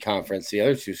than the conference the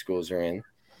other two schools are in.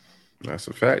 That's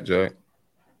a fact, Jack.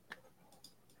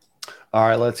 All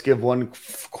right, let's give one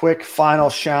quick final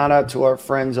shout out to our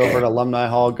friends over at Alumni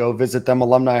Hall. Go visit them,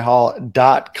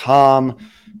 alumnihall.com.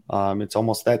 It's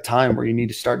almost that time where you need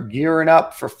to start gearing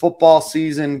up for football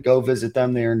season. Go visit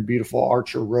them there in beautiful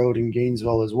Archer Road in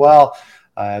Gainesville as well.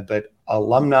 But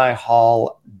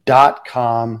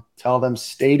alumnihall.com. Tell them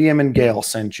Stadium and Gale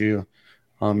sent you.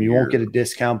 You won't get a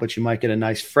discount, but you might get a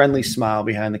nice friendly smile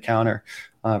behind the counter.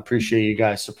 Appreciate you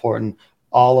guys supporting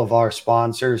all of our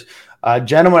sponsors.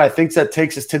 Gentlemen, I think that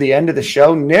takes us to the end of the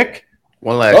show. Nick?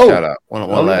 One last shout out.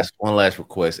 One last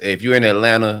request. Hey, if you're in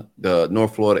Atlanta, the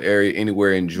North Florida area,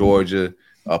 anywhere in Georgia,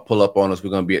 pull up on us.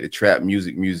 We're going to be at the Trap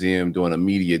Music Museum doing a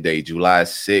media day, July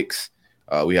 6th.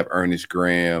 We have Ernest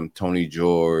Graham, Tony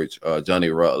George, Johnny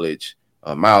Rutledge.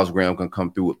 Miles Graham can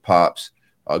come through with Pops.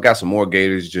 Got some more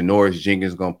Gators. Janoris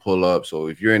Jenkins going to pull up. So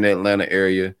if you're in the Atlanta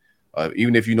area,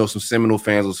 even if you know some Seminole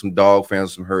fans or some Dog fans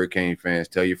or some Hurricane fans,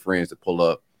 tell your friends to pull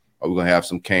up. We're going to have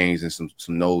some Canes and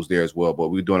some No's there as well. But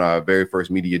we're doing our very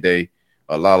first media day.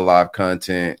 A lot of live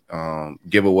content,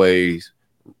 giveaways,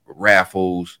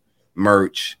 raffles,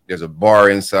 merch. There's a bar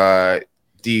inside,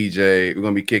 DJ. We're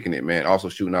going to be kicking it, man. Also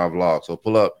shooting our vlog. So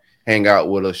pull up, hang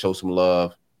out with us, show some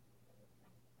love.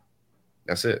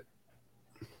 That's it.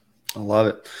 I love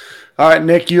it. All right,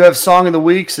 Nick, you have Song of the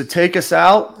Week, so take us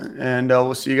out, and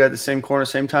we'll see you guys at the same corner,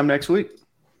 same time next week.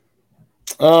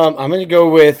 I'm going to go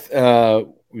with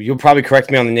you'll probably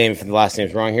correct me on the name if the last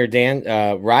name's wrong here, Dan.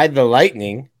 Ride the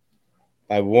Lightning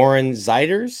by Warren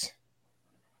Zeiders.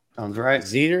 Sounds right.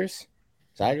 Zeiders.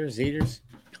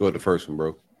 Go with the first one,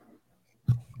 bro.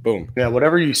 Boom. Yeah,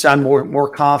 whatever you sound more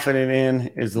confident in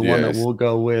is the one that we'll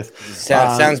go with.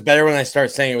 Sounds better when I start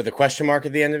saying it with a question mark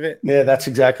at the end of it. Yeah, that's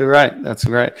exactly right. That's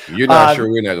right. You're not sure.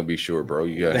 We're not going to be sure, bro.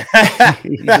 You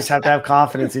just have to have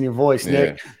confidence in your voice,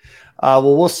 Nick.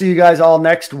 Well, we'll see you guys all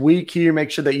next week here.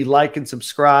 Make sure that you like and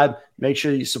subscribe. Make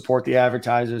sure you support the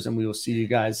advertisers, and we will see you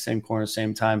guys same corner,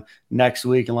 same time next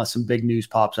week, unless some big news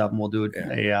pops up, and we'll do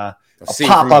a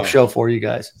pop-up show for you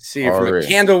guys. See you from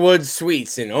Candlewood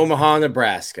Suites in Omaha,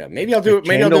 Nebraska. Maybe I'll do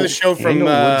the show from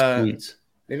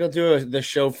maybe I'll do the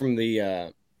show from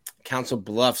the Council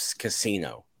Bluffs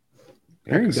Casino.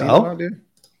 There you go.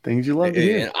 Things you love to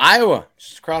hear. In Iowa,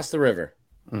 just across the river.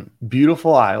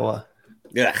 Beautiful Iowa.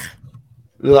 Yeah.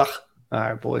 Ugh. All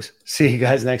right, boys. See you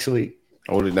guys next week.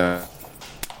 Hold it down.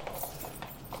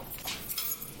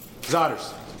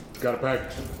 Zotters, got a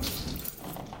package.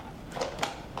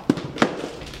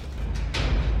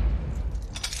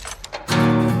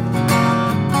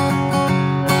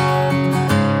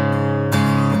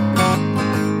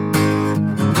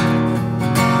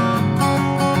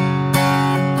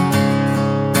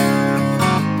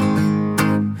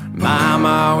 Mama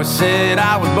always said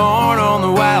I was born on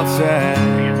the wild side.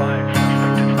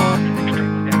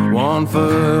 1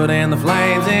 foot in the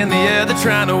flames and the other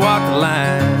trying to walk the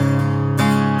line.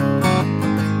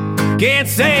 Can't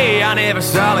say I never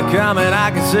saw it coming,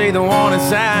 I can see the warning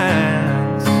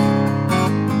signs.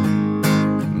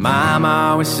 Mama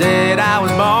always said I was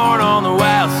born on the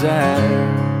wild side.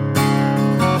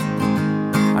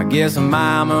 I guess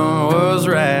Mama was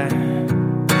right.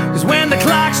 'Cause when the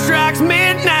clock strikes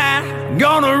midnight, I'm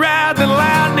gonna ride the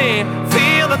lightning,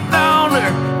 feel the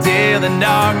thunder, till the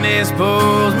darkness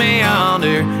pulls me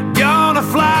under. Gonna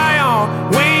fly on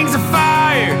wings of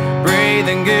fire,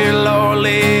 breathing good, Lord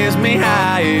lifts me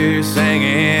higher. higher,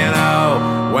 singing,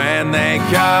 oh, when they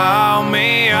call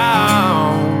me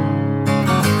home.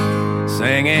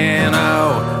 Singing,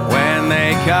 oh, when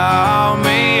they call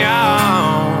me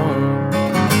home.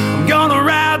 I'm gonna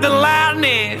ride the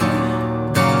lightning.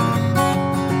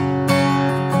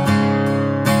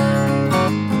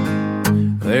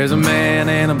 There's a man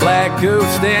in a black coat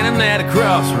standing at a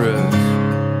crossroads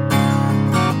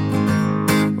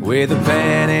with a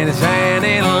pen in his hand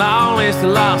and a long list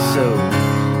of lost souls.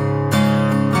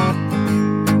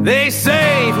 They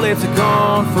say flips a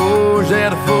corn forge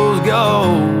at a fool's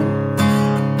gold.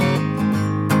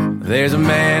 There's a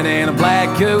man in a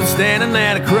black coat standing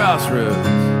at a crossroads.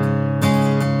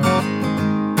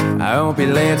 I hope he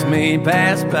lets me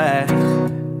pass by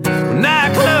when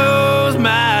I close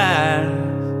my eyes.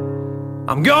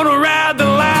 I'm gonna ride the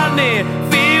lightning,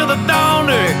 feel the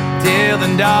thunder, till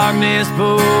the darkness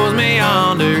pulls me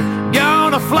under.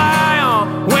 Gonna fly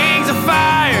on wings of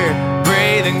fire,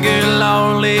 breathing good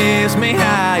Lord lifts me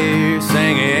higher.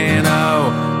 Singing,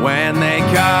 oh, when they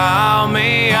call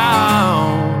me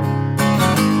home.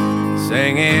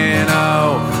 Singing,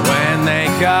 oh, when they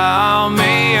call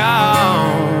me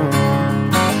home.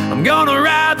 I'm gonna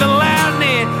ride the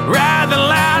lightning, ride the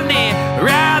lightning,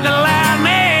 ride the lightning.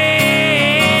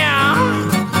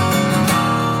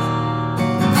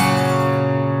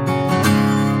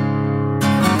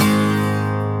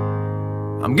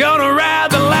 I'm gonna ride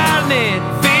the lightning,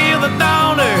 feel the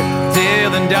thunder, till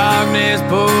the darkness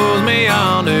pulls me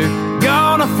under.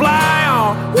 Gonna fly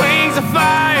on wings of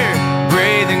fire,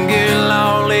 breathing good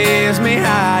Lord lifts me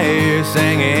higher.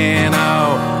 Singing,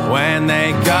 oh, when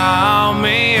they call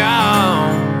me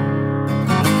home.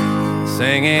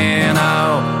 Singing,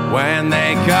 oh, when they